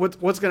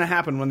 What's going to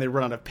happen when they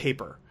run out of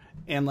paper?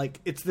 And, like,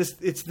 it's this...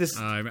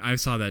 I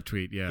saw that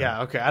tweet, yeah.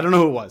 Yeah, okay. I don't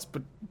know who it was,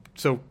 but...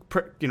 So,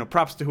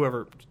 props to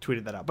whoever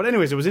tweeted that out. But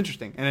anyways, it was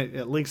interesting, and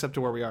it links up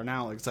to where we are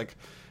now. Like, it's like,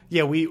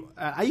 yeah,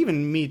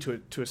 me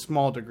to a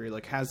small degree,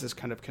 like, has this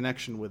kind of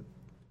connection with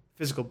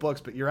physical books,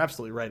 but you're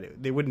absolutely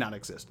right. They would not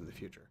exist in the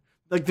future.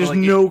 Like, there's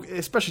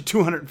especially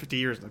 250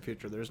 years in the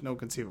future, there's no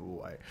conceivable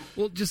way.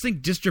 Well, just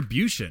think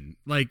distribution.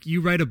 Like,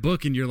 you write a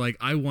book and you're like,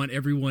 I want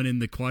everyone in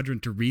the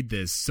quadrant to read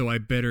this, so I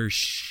better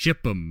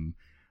ship them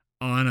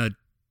on a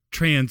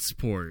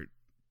transport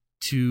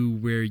to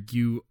where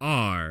you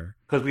are.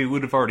 Because we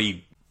would have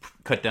already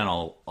cut down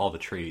all the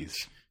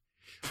trees.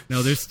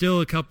 No, there's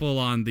still a couple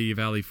on the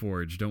Valley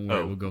Forge. Don't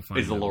worry, we'll go find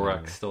them. Is the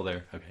Lorax still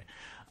there? Okay.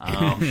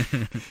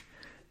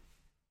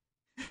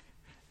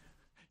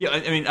 Yeah,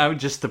 I mean, I would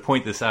just to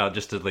point this out,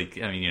 just to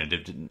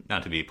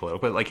not to be political,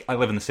 but like I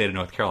live in the state of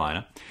North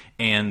Carolina,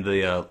 and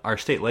our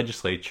state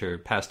legislature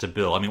passed a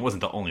bill. I mean, it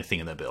wasn't the only thing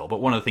in the bill,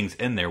 but one of the things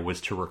in there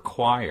was to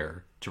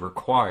require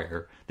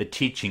the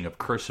teaching of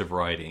cursive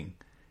writing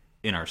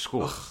in our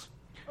schools.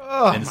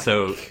 And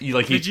so,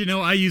 did you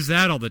know I use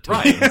that all the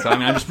time? Right. So I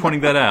mean, I'm just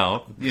pointing that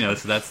out.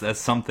 So that's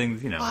something.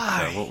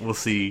 So we'll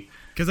see.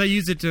 Because I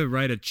use it to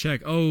write a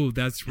check. Oh,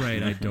 that's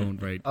right. I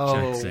don't write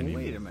checks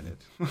anymore. Wait a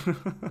minute.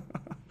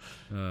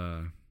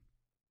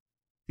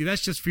 See,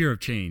 that's just fear of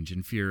change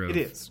and fear of... It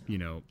is.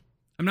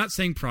 I'm not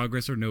saying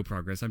progress or no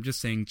progress. I'm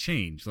just saying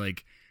change.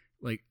 Like,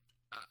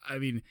 I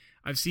mean,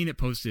 I've seen it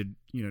posted,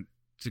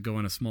 to go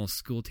on a small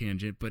school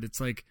tangent, but it's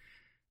like,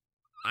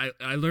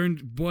 I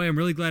learned, boy, I'm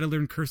really glad I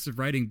learned cursive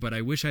writing, but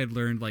I wish I had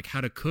learned, like,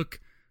 how to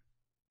cook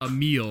a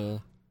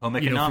meal, Home for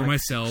economics.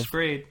 myself, It's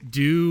great.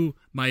 do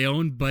my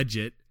own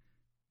budget,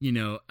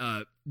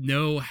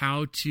 know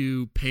how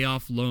to pay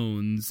off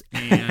loans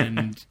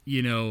and,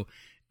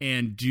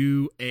 and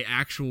do a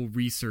actual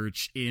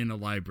research in a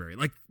library,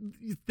 like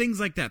things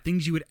like that,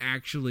 things you would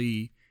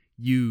actually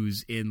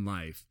use in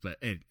life. But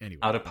anyway,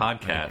 How to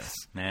podcast.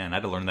 Man, I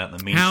had to learn that in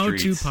the main how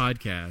streets. to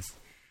podcast.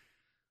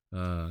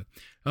 All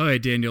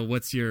right, Daniel,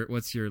 what's your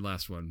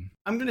last one?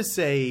 I'm going to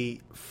say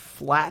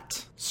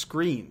flat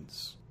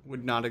screens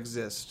would not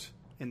exist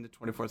in the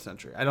 24th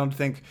century. I don't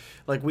think,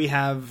 we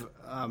have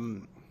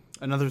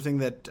another thing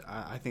that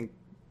I think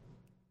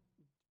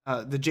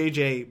the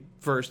JJ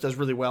verse does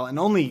really well, and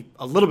only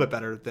a little bit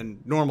better than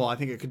normal. I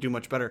think it could do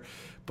much better.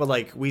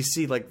 But we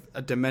see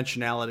a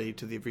dimensionality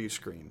to the view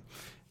screen.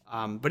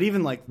 But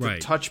even the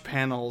touch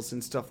panels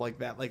and stuff like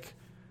that,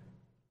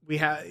 we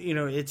have,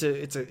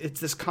 it's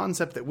this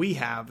concept that we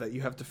have that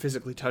you have to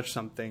physically touch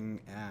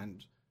something,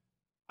 and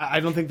I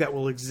don't think that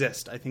will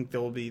exist. I think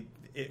there will be.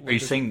 Are you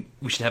saying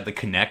we should have the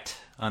Kinect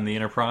on the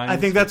Enterprise? I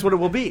think that's what it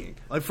will be.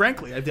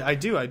 Frankly, I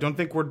do. I don't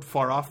think we're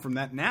far off from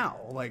that now.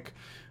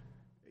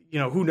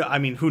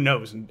 Who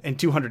knows? In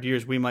 200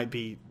 years,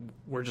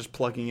 we're just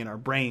plugging in our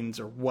brains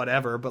or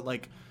whatever.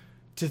 But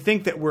to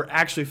think that we're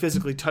actually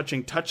physically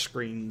touching touch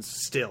screens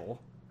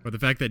still. Or the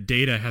fact that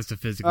Data has to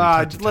physically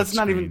touch a let's touch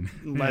not screen.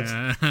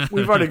 even.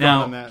 We've already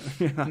gone on that.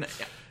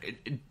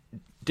 Yeah.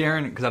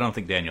 Darren, because I don't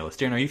think Daniel is.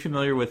 Darren, are you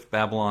familiar with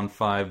Babylon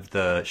 5,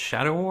 the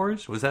Shadow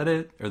Wars? Was that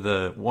it? Or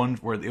the one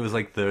where it was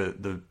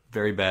the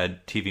very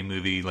bad TV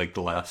movie,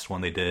 the last one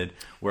they did,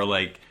 where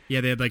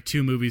Yeah, they had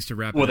 2 movies to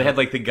wrap it well, they up.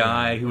 had the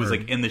guy who was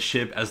in the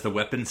ship as the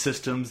weapon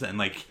systems,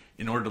 and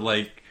in order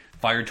to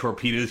fire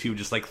torpedoes, he would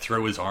just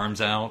throw his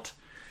arms out.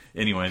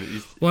 Anyway,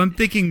 well, I'm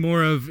thinking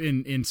more of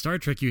in Star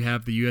Trek. You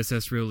have the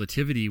USS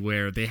Relativity,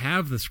 where they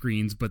have the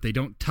screens, but they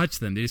don't touch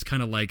them. They just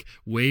kind of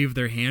wave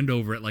their hand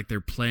over it, like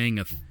they're playing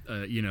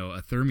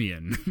a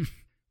thermion.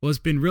 Well, it's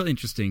been real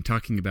interesting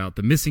talking about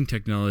the missing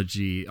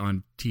technology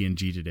on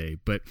TNG today,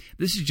 but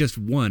this is just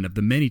one of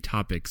the many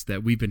topics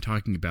that we've been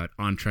talking about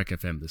on Trek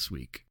FM this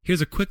week.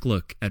 Here's a quick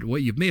look at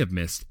what you may have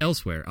missed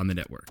elsewhere on the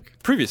network.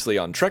 Previously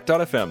on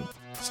Trek.fm,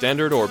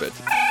 Standard Orbit.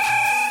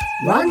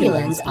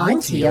 Romulans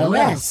on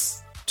TOS.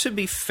 To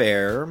be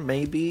fair,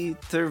 maybe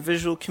their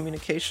visual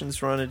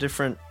communications were on a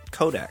different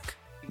codec.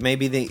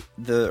 Maybe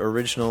the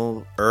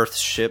original Earth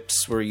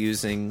ships were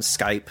using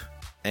Skype,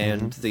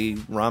 and the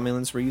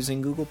Romulans were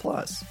using Google+.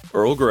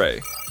 Earl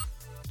Grey.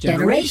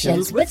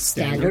 Generations with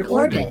Standard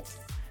Orbit.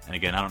 and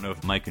again, I don't know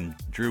if Mike and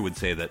Drew would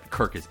say that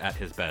Kirk is at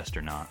his best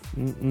or not.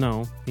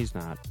 No, he's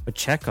not. But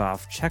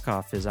Chekhov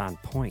is on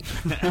point.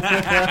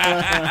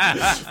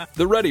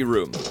 The Ready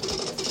Room.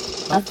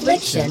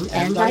 Affliction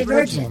and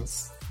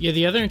Divergence. Yeah,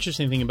 the other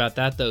interesting thing about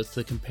that, though, is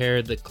to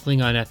compare the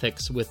Klingon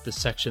ethics with the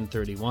Section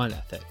 31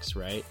 ethics,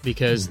 right?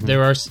 Because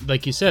there are,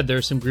 like you said, there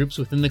are some groups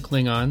within the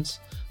Klingons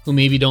who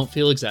maybe don't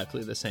feel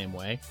exactly the same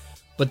way.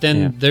 But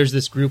then there's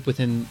this group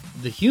within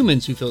the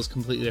humans who feels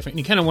completely different. And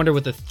you kind of wonder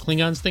what the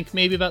Klingons think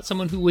maybe about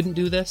someone who wouldn't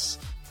do this.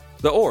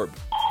 The Orb.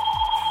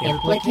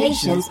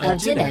 Implications of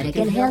genetic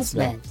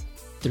enhancement.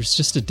 There's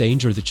just a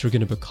danger that you're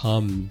going to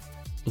become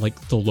like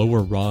the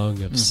lower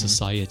rung of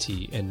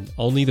society, and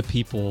only the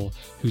people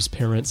whose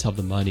parents have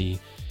the money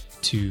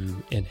to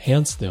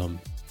enhance them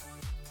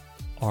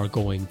are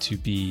going to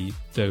be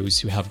those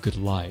who have good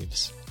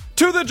lives.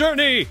 To the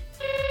journey!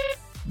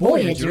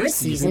 Voyager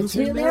Season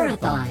 2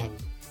 Marathon.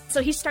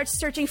 So he starts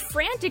searching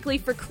frantically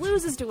for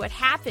clues as to what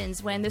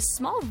happens when this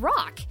small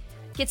rock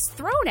gets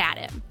thrown at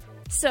him.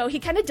 So he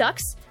kind of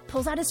ducks,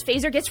 pulls out his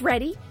phaser, gets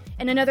ready,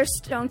 and another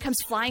stone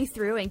comes flying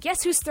through, and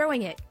guess who's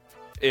throwing it?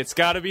 It's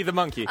gotta be the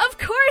monkey. Of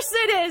course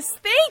it is!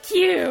 Thank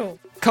you!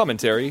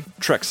 Commentary,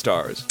 Trek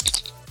Stars.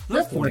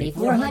 The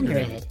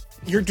 4400.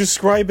 You're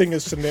describing a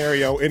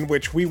scenario in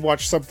which we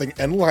watch something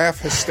and laugh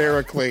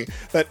hysterically,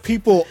 that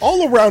people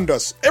all around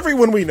us,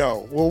 everyone we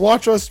know, will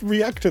watch us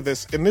react to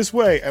this in this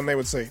way, and they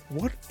would say,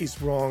 what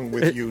is wrong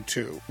with you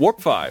two?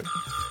 Warp 5.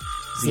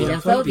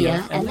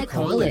 Xenophobia and the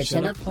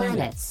Coalition of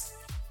Planets.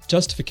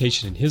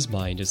 Justification in his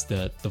mind is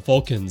that the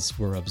Vulcans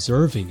were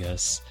observing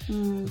us.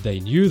 They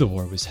knew the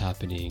war was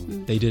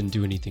happening. They didn't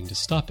do anything to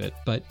stop it.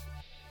 But,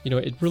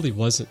 it really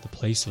wasn't the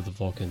place of the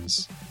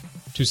Vulcans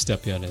to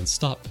step in and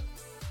stop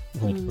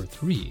World War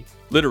III.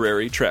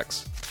 Literary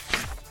Treks.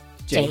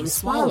 James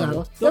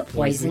Swallow, The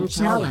Poison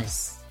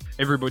Chalice.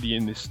 Everybody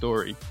in this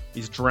story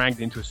is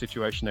dragged into a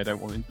situation they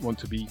don't want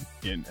to be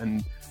in,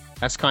 and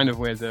that's kind of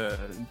where the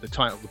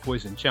title, The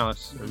Poison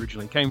Chalice,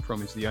 originally came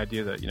from, is the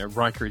idea that,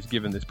 Riker is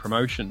given this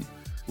promotion,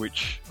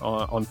 which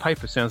on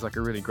paper sounds like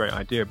a really great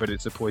idea, but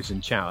it's a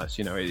poison chalice.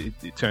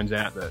 It turns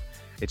out that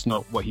it's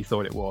not what he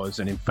thought it was,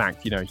 and in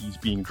fact, he's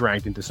being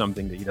dragged into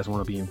something that he doesn't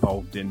want to be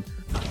involved in.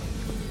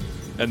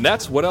 And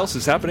that's what else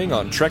is happening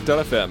on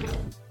Trek.fm.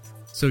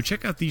 So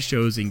check out these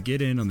shows and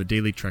get in on the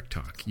daily Trek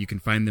Talk. You can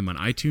find them on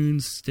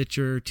iTunes,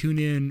 Stitcher,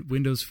 TuneIn,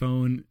 Windows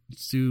Phone,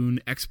 soon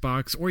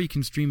Xbox, or you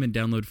can stream and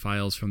download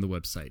files from the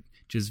website.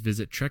 Just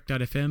visit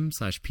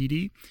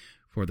trek.fm/pd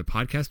for the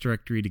podcast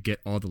directory to get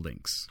all the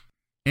links.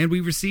 And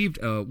we received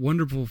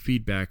wonderful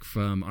feedback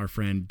from our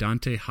friend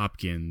Dante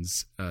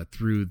Hopkins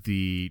through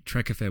the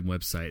Trek FM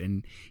website,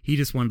 and he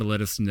just wanted to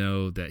let us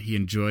know that he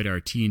enjoyed our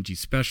TNG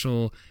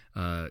special.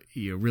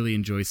 Really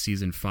enjoyed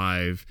season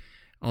 5.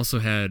 Also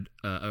had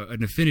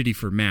an affinity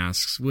for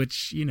masks,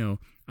 which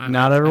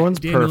not everyone's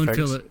Daniel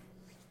perfect.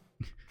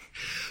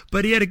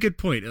 But he had a good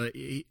point.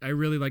 I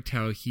really liked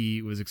how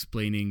he was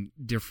explaining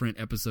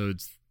different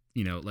episodes,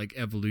 like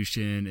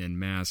evolution and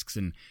masks,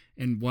 and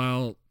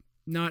while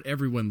not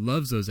everyone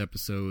loves those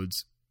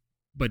episodes,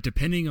 but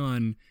depending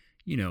on,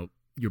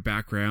 your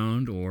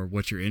background or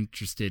what you're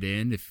interested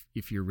in,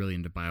 if you're really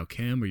into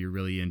biochem or you're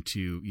really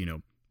into,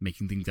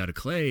 making things out of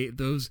clay,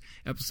 those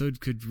episodes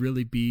could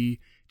really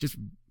be just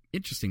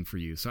interesting for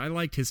you. So I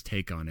liked his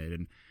take on it.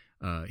 And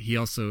he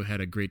also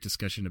had a great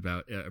discussion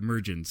about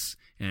emergence,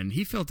 and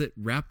he felt it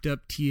wrapped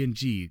up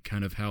TNG,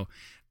 kind of how,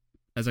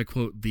 as I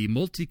quote, the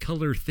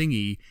multicolor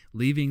thingy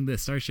leaving the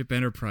Starship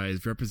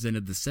Enterprise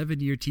represented the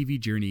 7-year TV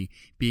journey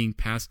being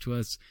passed to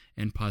us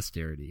and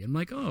posterity. I'm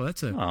like, oh,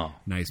 that's a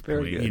nice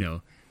point.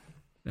 Good.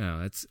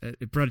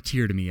 It brought a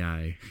tear to me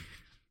eye.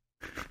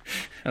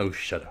 Oh,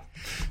 shut up.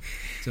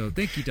 So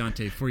thank you,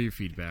 Dante, for your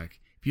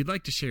feedback. If you'd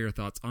like to share your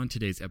thoughts on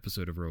today's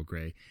episode of Earl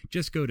Grey,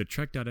 just go to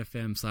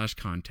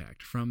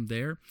trek.fm/contact. From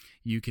there,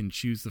 you can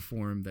choose the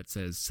form that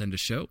says send a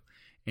show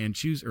and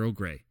choose Earl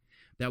Grey.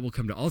 That will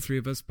come to all three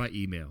of us by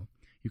email.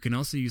 You can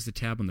also use the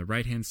tab on the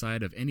right-hand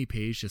side of any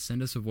page to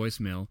send us a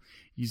voicemail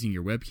using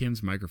your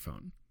webcam's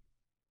microphone.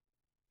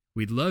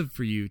 We'd love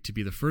for you to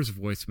be the first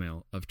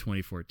voicemail of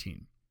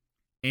 2014.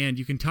 And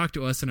you can talk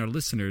to us and our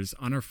listeners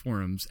on our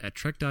forums at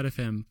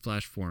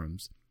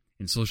trek.fm/forums.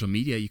 In social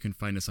media, you can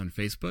find us on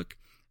Facebook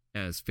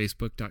as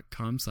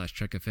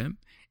facebook.com/trekfm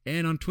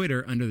and on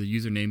Twitter under the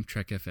username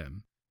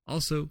trekfm.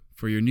 Also,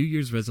 for your New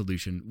Year's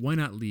resolution, why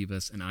not leave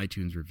us an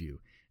iTunes review?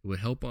 It would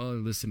help all our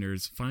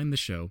listeners find the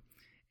show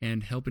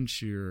and help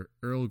ensure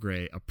Earl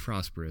Grey a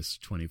prosperous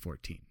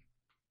 2014.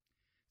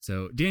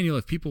 So, Daniel,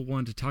 if people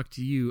want to talk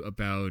to you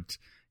about,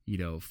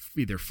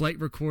 either flight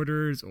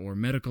recorders or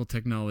medical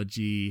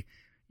technology,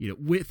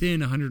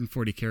 within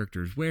 140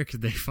 characters, where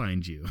could they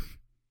find you?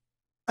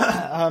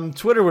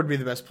 Twitter would be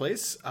the best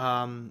place.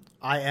 I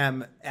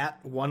am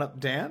at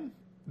OneUpDan.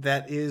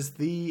 That is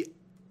the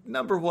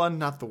number one,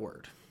 not the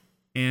word.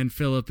 And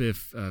Philip,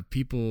 if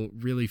people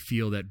really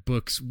feel that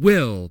books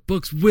will,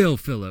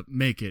 Philip,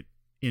 make it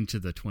into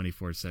the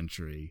 24th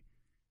century,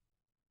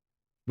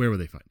 where will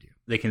they find you?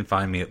 They can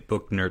find me at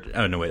Book Nerd.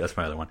 Oh, no, wait, that's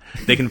my other one.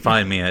 They can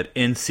find me at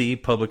NC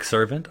Public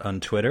Servant on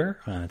Twitter.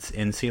 It's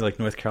NC, like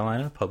North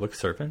Carolina, Public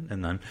Servant.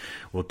 And then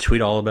we'll tweet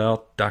all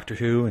about Doctor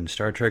Who and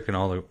Star Trek and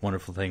all the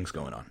wonderful things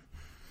going on.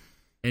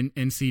 And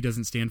NC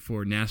doesn't stand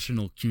for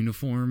National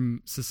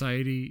Cuneiform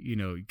Society.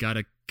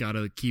 Gotta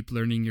keep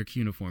learning your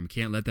cuneiform.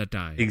 Can't let that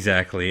die.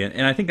 Exactly.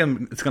 And I think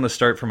it's going to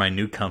start for my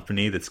new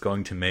company that's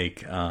going to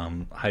make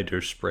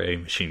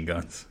hypospray machine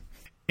guns.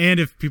 And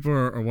if people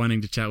are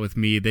wanting to chat with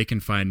me, they can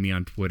find me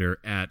on Twitter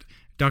at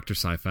Dr.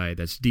 Sci-Fi.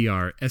 That's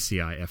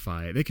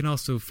DrSciFi. They can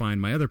also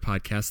find my other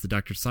podcast, The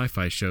Dr.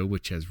 Sci-Fi Show,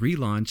 which has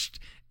relaunched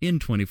in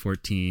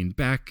 2014,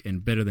 back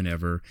and better than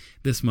ever.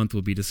 This month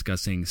we'll be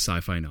discussing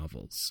sci-fi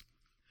novels.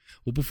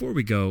 Well, before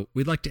we go,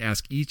 we'd like to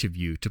ask each of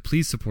you to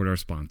please support our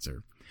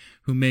sponsor,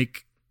 who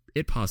make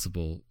it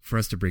possible for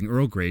us to bring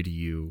Earl Grey to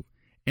you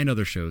and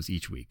other shows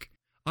each week.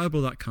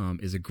 Audible.com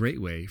is a great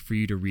way for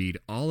you to read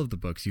all of the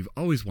books you've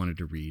always wanted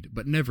to read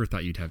but never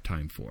thought you'd have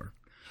time for.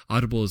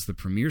 Audible is the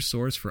premier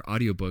source for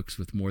audiobooks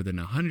with more than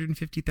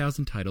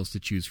 150,000 titles to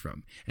choose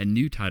from, and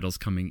new titles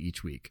coming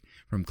each week.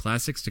 From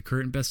classics to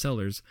current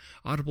bestsellers,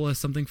 Audible has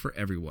something for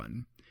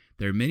everyone.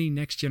 There are many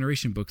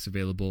next-generation books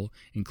available,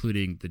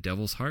 including The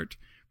Devil's Heart,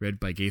 read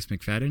by Gase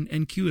McFadden,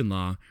 and Q and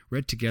Law,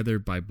 read together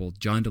by both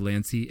John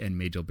Delancey and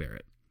Majel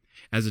Barrett.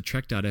 As a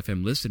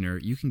Trek.fm listener,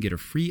 you can get a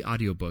free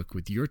audiobook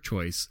with your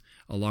choice,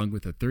 along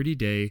with a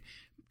 30-day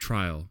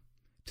trial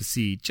to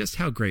see just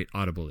how great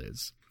Audible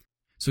is.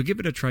 So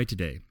give it a try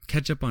today.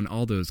 Catch up on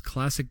all those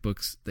classic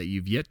books that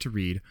you've yet to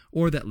read,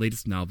 or that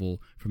latest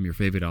novel from your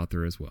favorite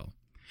author as well.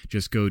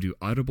 Just go to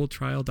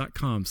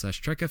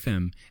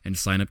audibletrial.com/trekfm and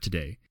sign up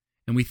today.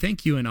 And we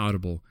thank you and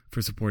Audible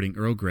for supporting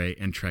Earl Grey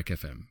and Trek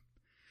FM.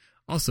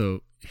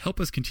 Also, help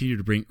us continue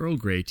to bring Earl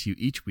Grey to you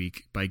each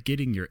week by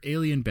getting your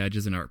alien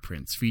badges and art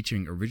prints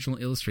featuring original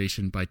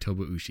illustration by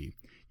Toba Ushi.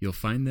 You'll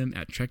find them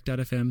at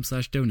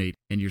trek.fm/donate,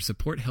 and your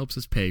support helps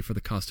us pay for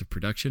the cost of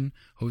production,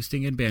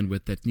 hosting, and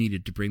bandwidth that's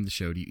needed to bring the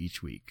show to you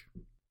each week.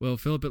 Well,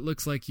 Philip, it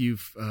looks like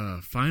you've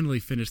finally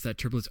finished that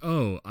turbulence.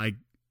 Oh, I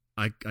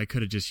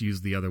could have just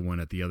used the other one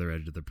at the other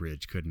edge of the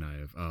bridge, couldn't I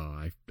have?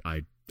 Oh,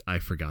 I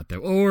forgot that.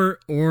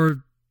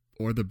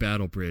 Or the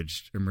Battle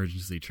Bridge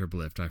emergency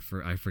turbolift. I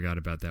forgot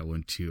about that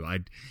one too.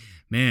 I've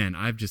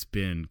just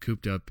been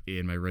cooped up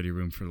in my ready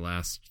room for the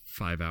last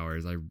 5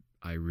 hours.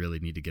 I really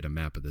need to get a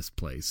map of this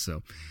place.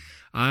 So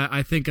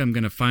I think I'm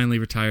going to finally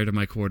retire to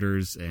my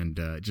quarters and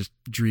just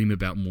dream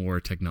about more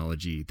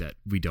technology that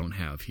we don't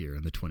have here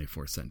in the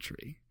 24th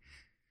century.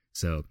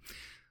 So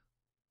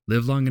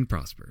live long and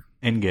prosper.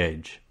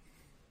 Engage.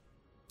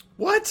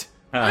 What?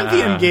 I'm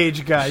the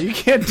engaged guy. You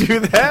can't do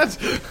that.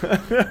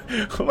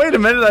 Wait a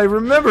minute, I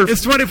remember.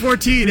 It's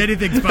 2014.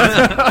 Anything's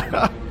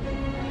possible.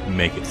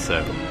 Make it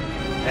so.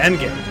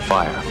 Endgame.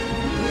 Fire.